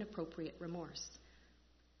shame and appropriate remorse.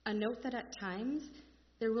 A note that at times,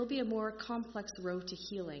 there will be a more complex road to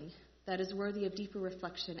healing that is worthy of deeper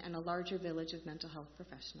reflection and a larger village of mental health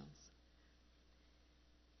professionals.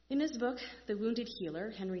 In his book, The Wounded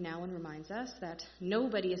Healer, Henry Nouwen reminds us that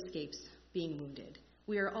nobody escapes being wounded.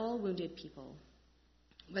 We are all wounded people,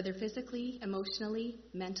 whether physically, emotionally,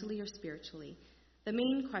 mentally, or spiritually. The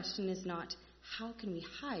main question is not how can we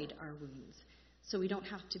hide our wounds so we don't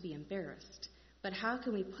have to be embarrassed, but how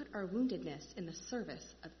can we put our woundedness in the service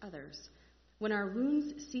of others? When our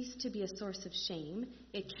wounds cease to be a source of shame,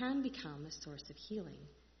 it can become a source of healing.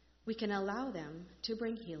 We can allow them to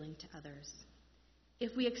bring healing to others.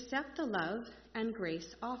 If we accept the love and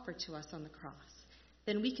grace offered to us on the cross,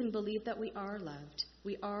 then we can believe that we are loved,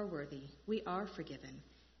 we are worthy, we are forgiven,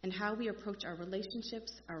 and how we approach our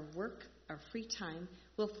relationships, our work, our free time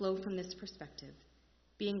will flow from this perspective.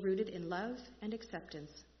 Being rooted in love and acceptance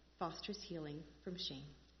fosters healing from shame.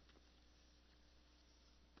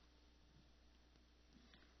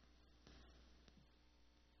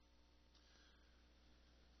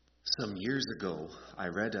 Some years ago, I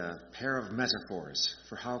read a pair of metaphors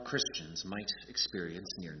for how Christians might experience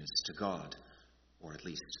nearness to God, or at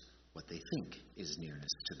least what they think is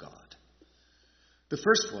nearness to God. The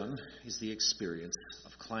first one is the experience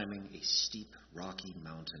of climbing a steep, rocky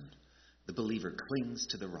mountain. The believer clings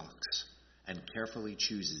to the rocks and carefully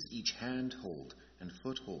chooses each handhold and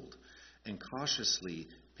foothold and cautiously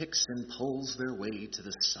picks and pulls their way to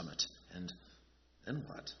the summit. And then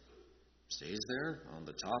what? Stays there on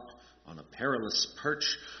the top, on a perilous perch,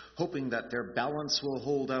 hoping that their balance will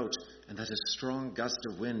hold out and that a strong gust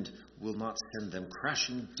of wind will not send them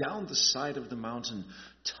crashing down the side of the mountain,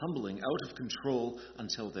 tumbling out of control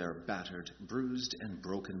until their battered, bruised, and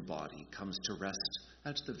broken body comes to rest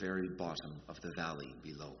at the very bottom of the valley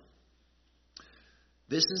below.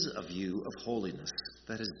 This is a view of holiness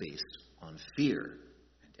that is based on fear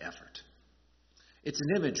and effort. It's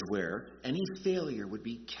an image where any failure would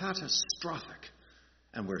be catastrophic,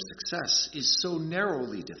 and where success is so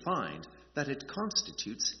narrowly defined that it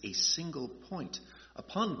constitutes a single point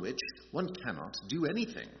upon which one cannot do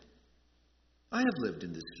anything. I have lived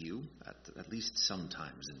in this view at least some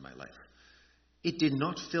times in my life. It did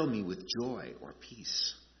not fill me with joy or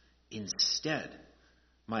peace. Instead,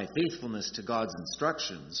 my faithfulness to God's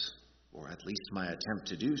instructions, or at least my attempt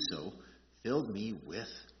to do so, filled me with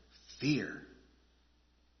fear.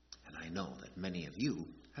 And I know that many of you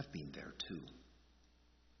have been there too.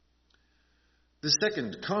 The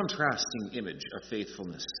second contrasting image of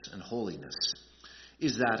faithfulness and holiness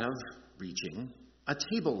is that of reaching a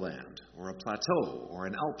tableland or a plateau or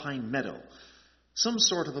an alpine meadow, some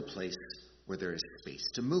sort of a place where there is space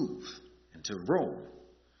to move and to roam,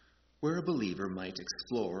 where a believer might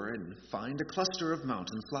explore and find a cluster of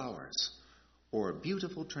mountain flowers or a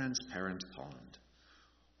beautiful transparent pond,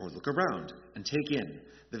 or look around and take in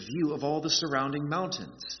the view of all the surrounding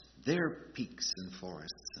mountains, their peaks and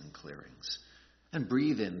forests and clearings, and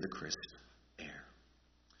breathe in the crisp air.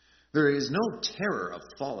 There is no terror of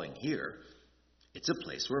falling here. It's a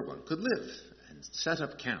place where one could live and set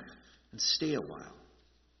up camp and stay a while.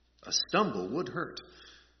 A stumble would hurt,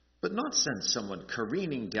 but not send someone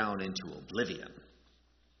careening down into oblivion.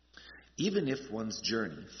 Even if one's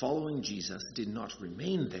journey following Jesus did not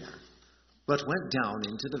remain there, but went down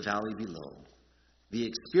into the valley below, the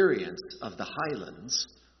experience of the highlands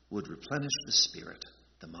would replenish the spirit,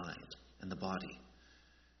 the mind, and the body,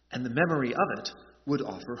 and the memory of it would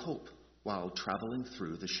offer hope while traveling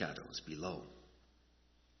through the shadows below.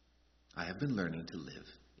 I have been learning to live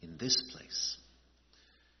in this place.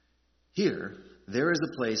 Here, there is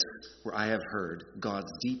a place where I have heard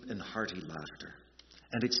God's deep and hearty laughter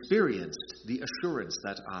and experienced the assurance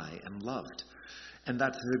that I am loved, and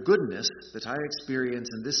that the goodness that I experience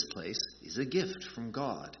in this place is a gift from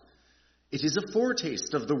God. It is a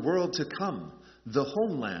foretaste of the world to come, the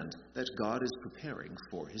homeland that God is preparing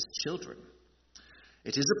for his children.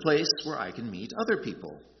 It is a place where I can meet other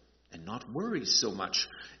people and not worry so much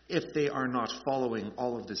if they are not following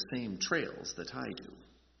all of the same trails that I do.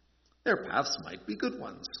 Their paths might be good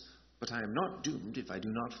ones, but I am not doomed if I do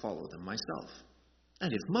not follow them myself.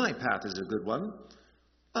 And if my path is a good one,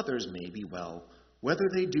 others may be well, whether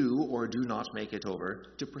they do or do not make it over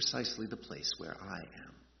to precisely the place where I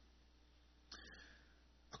am.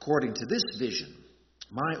 According to this vision,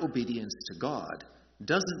 my obedience to God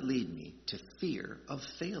doesn't lead me to fear of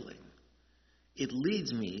failing. It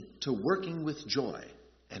leads me to working with joy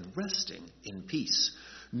and resting in peace,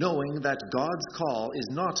 knowing that God's call is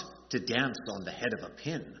not to dance on the head of a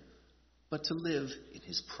pin, but to live in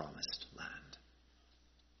his promised land.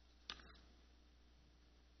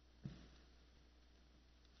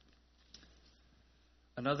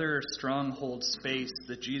 Another stronghold space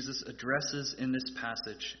that Jesus addresses in this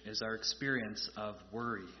passage is our experience of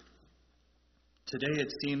worry. Today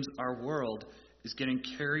it seems our world is getting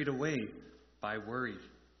carried away by worry,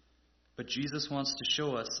 but Jesus wants to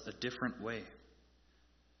show us a different way.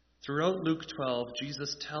 Throughout Luke 12,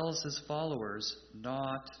 Jesus tells his followers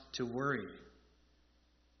not to worry.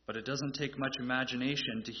 But it doesn't take much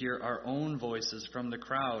imagination to hear our own voices from the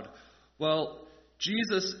crowd. Well,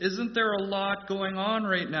 Jesus, isn't there a lot going on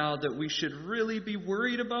right now that we should really be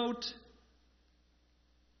worried about?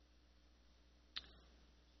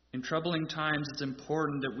 In troubling times, it's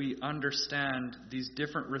important that we understand these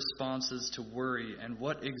different responses to worry and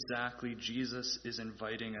what exactly Jesus is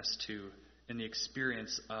inviting us to in the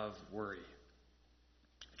experience of worry.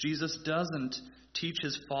 Jesus doesn't teach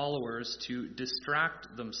his followers to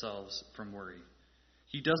distract themselves from worry.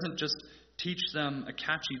 He doesn't just teach them a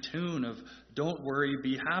catchy tune of "Don't worry,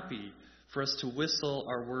 be happy," for us to whistle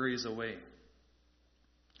our worries away.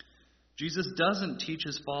 Jesus doesn't teach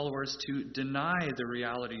his followers to deny the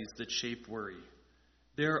realities that shape worry.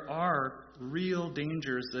 There are real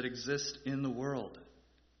dangers that exist in the world.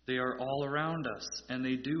 They are all around us, and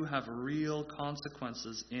they do have real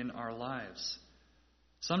consequences in our lives.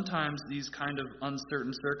 Sometimes these kind of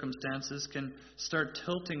uncertain circumstances can start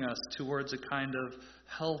tilting us towards a kind of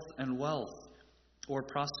health and wealth or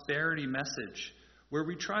prosperity message, where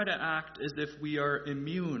we try to act as if we are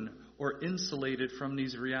immune or insulated from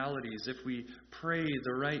these realities, if we pray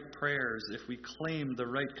the right prayers, if we claim the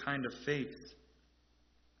right kind of faith.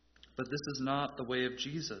 But this is not the way of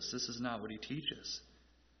Jesus. This is not what he teaches.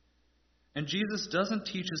 And Jesus doesn't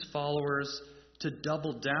teach his followers to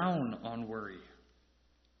double down on worry.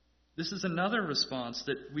 This is another response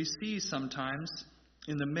that we see sometimes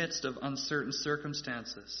in the midst of uncertain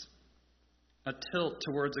circumstances. A tilt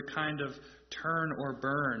towards a kind of turn or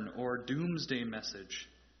burn or doomsday message.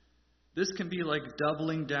 This can be like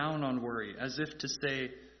doubling down on worry, as if to say,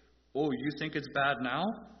 oh, you think it's bad now?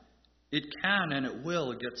 It can and it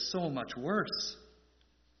will get so much worse.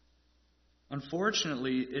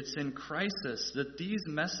 Unfortunately, it's in crisis that these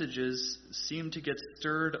messages seem to get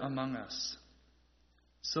stirred among us.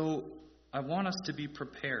 So I want us to be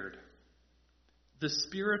prepared. The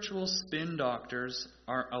spiritual spin doctors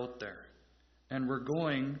are out there, and we're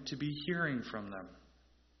going to be hearing from them.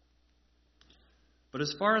 But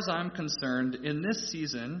as far as I'm concerned, in this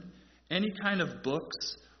season, any kind of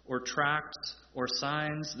books or tracts or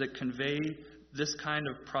signs that convey this kind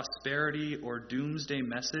of prosperity or doomsday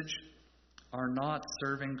message are not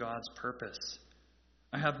serving God's purpose.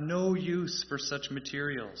 I have no use for such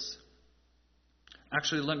materials.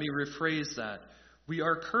 Actually, let me rephrase that. We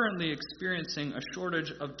are currently experiencing a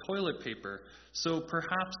shortage of toilet paper, so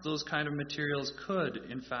perhaps those kind of materials could,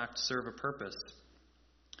 in fact, serve a purpose.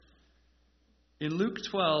 In Luke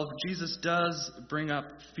 12, Jesus does bring up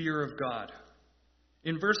fear of God.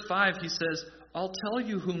 In verse 5, he says, I'll tell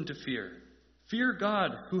you whom to fear. Fear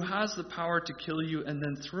God, who has the power to kill you and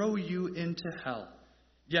then throw you into hell.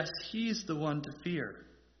 Yes, he's the one to fear.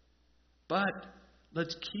 But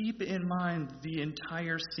let's keep in mind the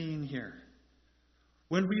entire scene here.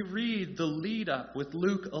 When we read the lead up with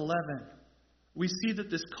Luke 11, we see that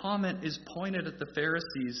this comment is pointed at the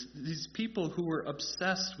Pharisees, these people who were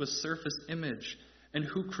obsessed with surface image and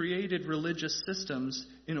who created religious systems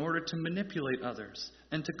in order to manipulate others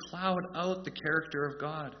and to cloud out the character of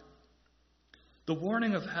God. The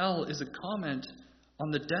warning of hell is a comment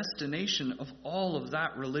on the destination of all of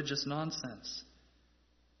that religious nonsense.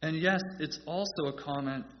 And yes, it's also a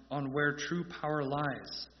comment on where true power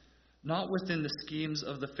lies, not within the schemes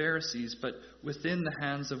of the Pharisees, but within the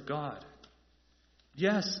hands of God.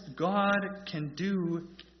 Yes, God can do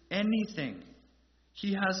anything.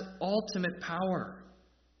 He has ultimate power.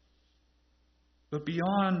 But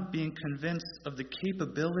beyond being convinced of the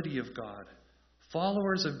capability of God,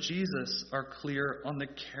 followers of Jesus are clear on the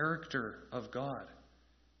character of God.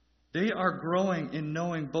 They are growing in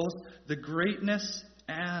knowing both the greatness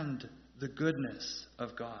and the goodness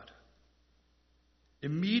of God.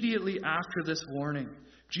 Immediately after this warning,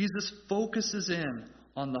 Jesus focuses in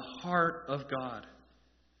on the heart of God.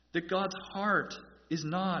 That God's heart is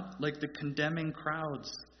not like the condemning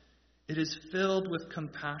crowds. It is filled with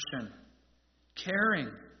compassion, caring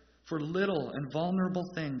for little and vulnerable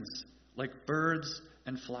things like birds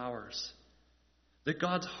and flowers. That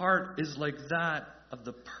God's heart is like that of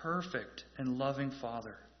the perfect and loving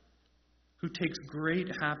Father, who takes great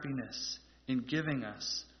happiness in giving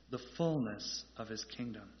us the fullness of his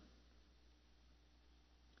kingdom.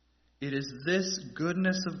 It is this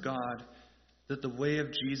goodness of God that the way of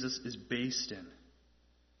Jesus is based in.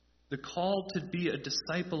 The call to be a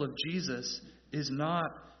disciple of Jesus is not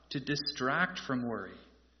to distract from worry.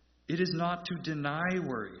 It is not to deny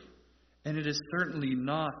worry. And it is certainly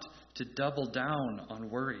not to double down on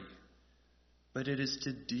worry. But it is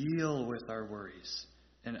to deal with our worries.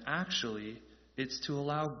 And actually, it's to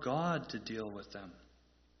allow God to deal with them.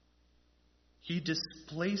 He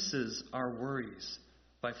displaces our worries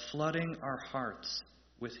by flooding our hearts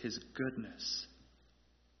with his goodness.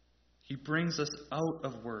 He brings us out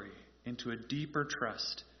of worry into a deeper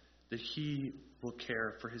trust that he will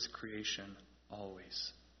care for his creation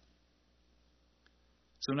always.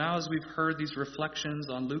 So now, as we've heard these reflections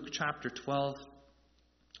on Luke chapter 12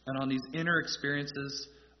 and on these inner experiences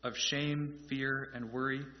of shame, fear, and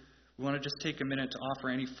worry, we want to just take a minute to offer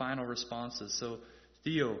any final responses. So,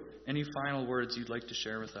 Theo, any final words you'd like to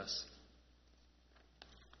share with us?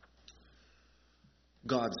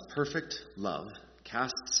 God's perfect love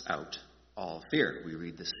casts out all fear. We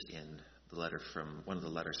read this in the letter from one of the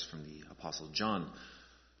letters from the Apostle John.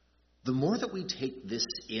 The more that we take this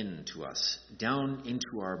into us, down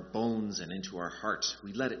into our bones and into our hearts,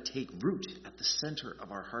 we let it take root at the center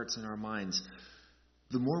of our hearts and our minds,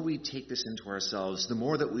 the more we take this into ourselves, the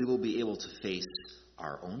more that we will be able to face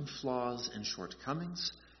our own flaws and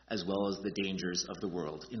shortcomings, as well as the dangers of the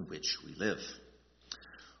world in which we live.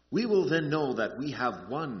 We will then know that we have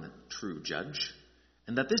one true judge,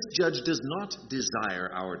 and that this judge does not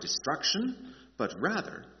desire our destruction, but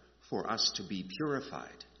rather for us to be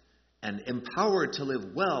purified and empowered to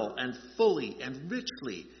live well and fully and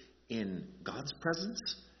richly in God's presence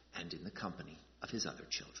and in the company of his other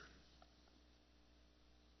children.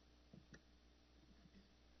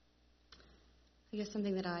 I guess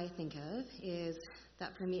something that I think of is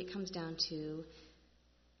that for me it comes down to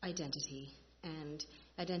identity. And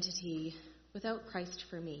identity without Christ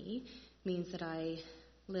for me means that I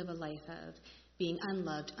live a life of being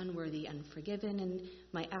unloved, unworthy, unforgiven, and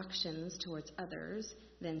my actions towards others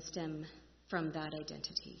then stem from that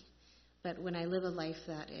identity. But when I live a life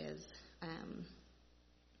that is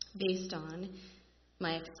based on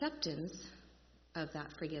my acceptance of that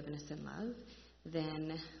forgiveness and love,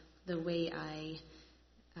 then the way I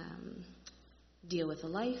deal with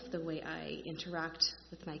life, the way I interact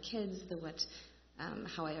with my kids,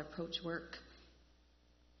 how I approach work,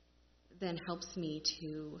 then helps me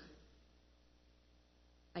to,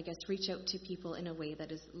 I guess, reach out to people in a way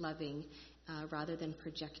that is loving, rather than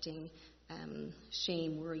projecting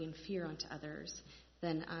shame, worry, and fear onto others.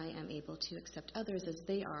 Then I am able to accept others as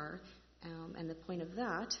they are. And the point of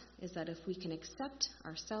that is that if we can accept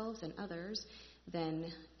ourselves and others,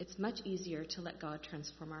 then it's much easier to let God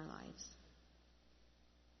transform our lives.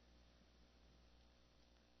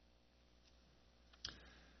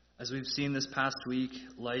 As we've seen this past week,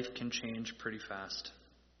 life can change pretty fast.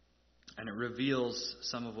 And it reveals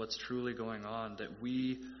some of what's truly going on, that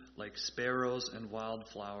we, like sparrows and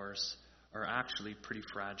wildflowers, are actually pretty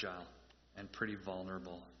fragile and pretty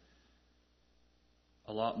vulnerable.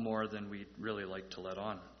 A lot more than we'd really like to let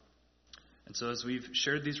on. And so as we've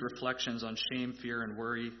shared these reflections on shame, fear, and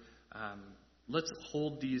worry, let's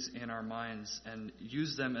hold these in our minds and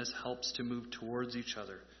use them as helps to move towards each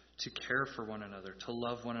other, to care for one another, to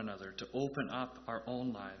love one another, to open up our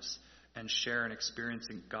own lives and share and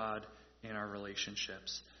experiencing God in our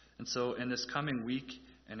relationships. And so in this coming week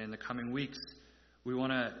and in the coming weeks, we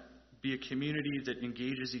want to be a community that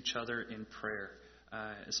engages each other in prayer,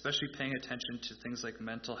 especially paying attention to things like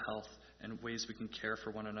mental health and ways we can care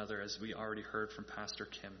for one another, as we already heard from Pastor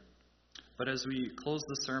Kim. But as we close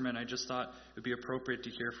the sermon, I just thought it would be appropriate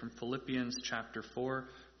to hear from Philippians chapter 4,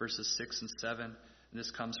 verses 6 and 7. And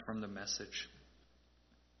this comes from the Message.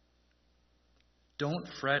 Don't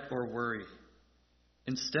fret or worry.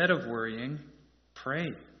 Instead of worrying, pray.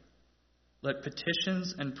 Let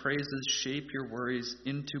petitions and praises shape your worries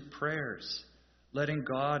into prayers, letting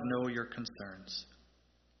God know your concerns.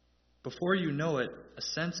 Before you know it, a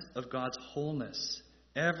sense of God's wholeness,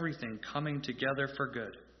 everything coming together for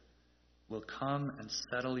good, will come and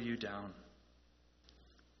settle you down.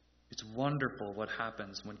 It's wonderful what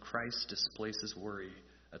happens when Christ displaces worry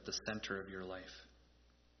at the center of your life.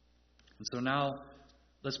 And so now,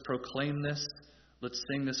 let's proclaim this. Let's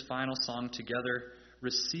sing this final song together,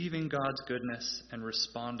 receiving God's goodness and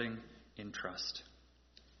responding in trust.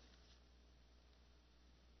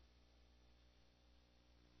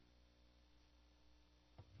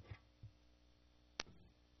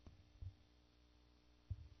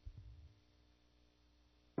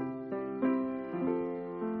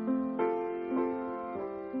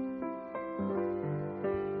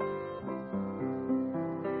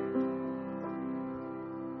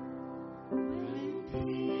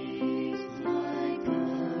 Peace like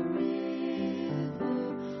a river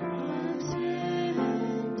runs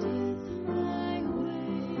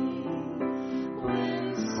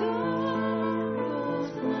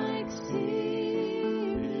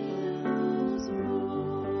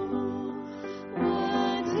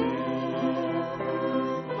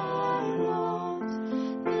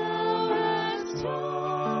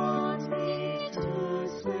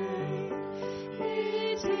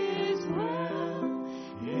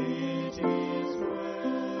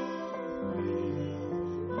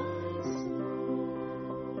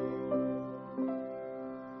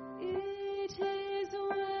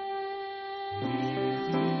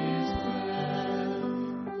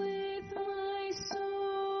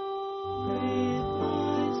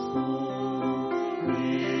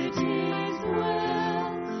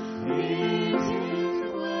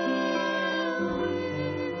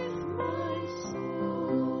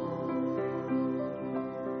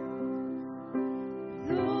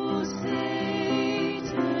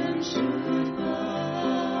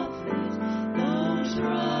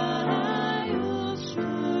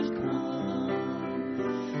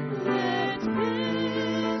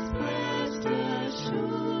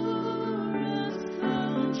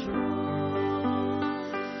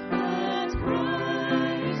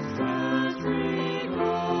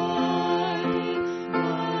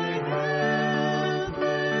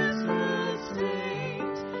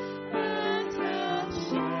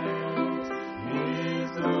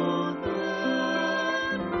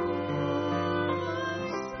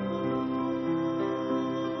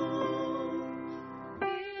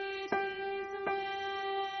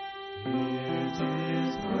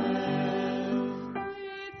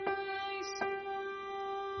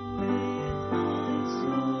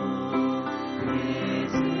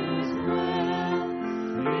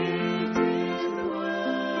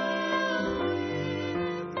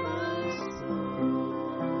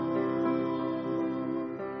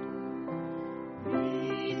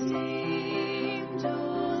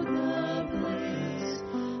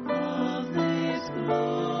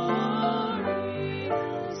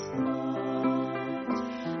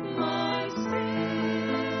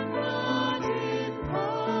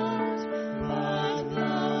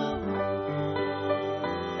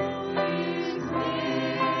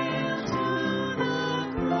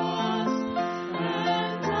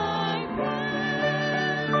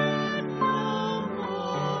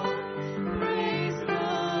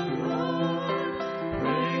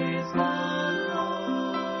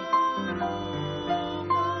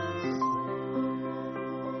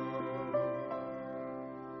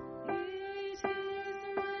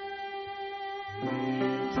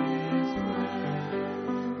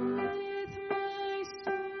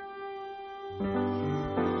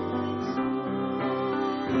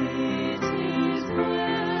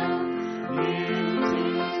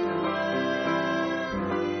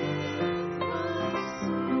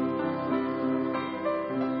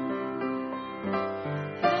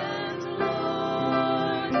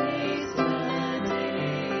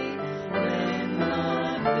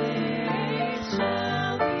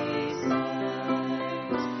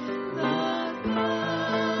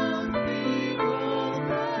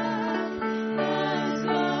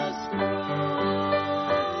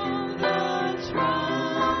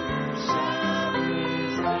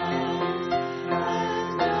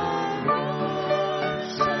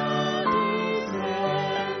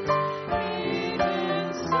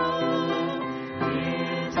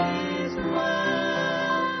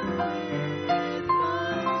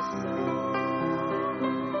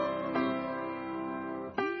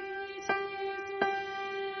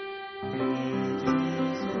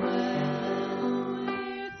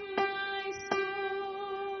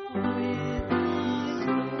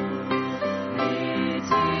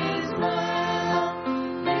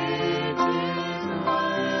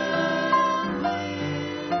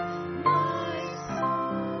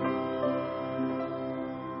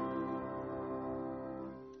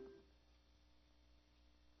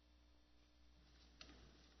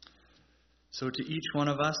So to each one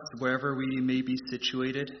of us, wherever we may be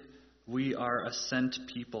situated, we are a sent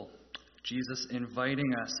people. Jesus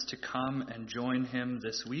inviting us to come and join him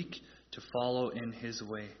this week to follow in his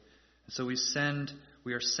way. And so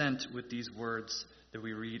we are sent with these words that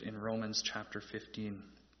we read in Romans chapter 15.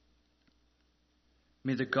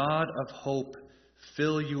 May the God of hope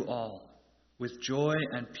fill you all with joy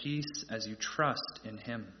and peace as you trust in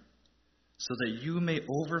him, so that you may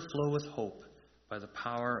overflow with hope by the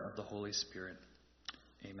power of the Holy Spirit.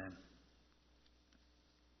 Amen.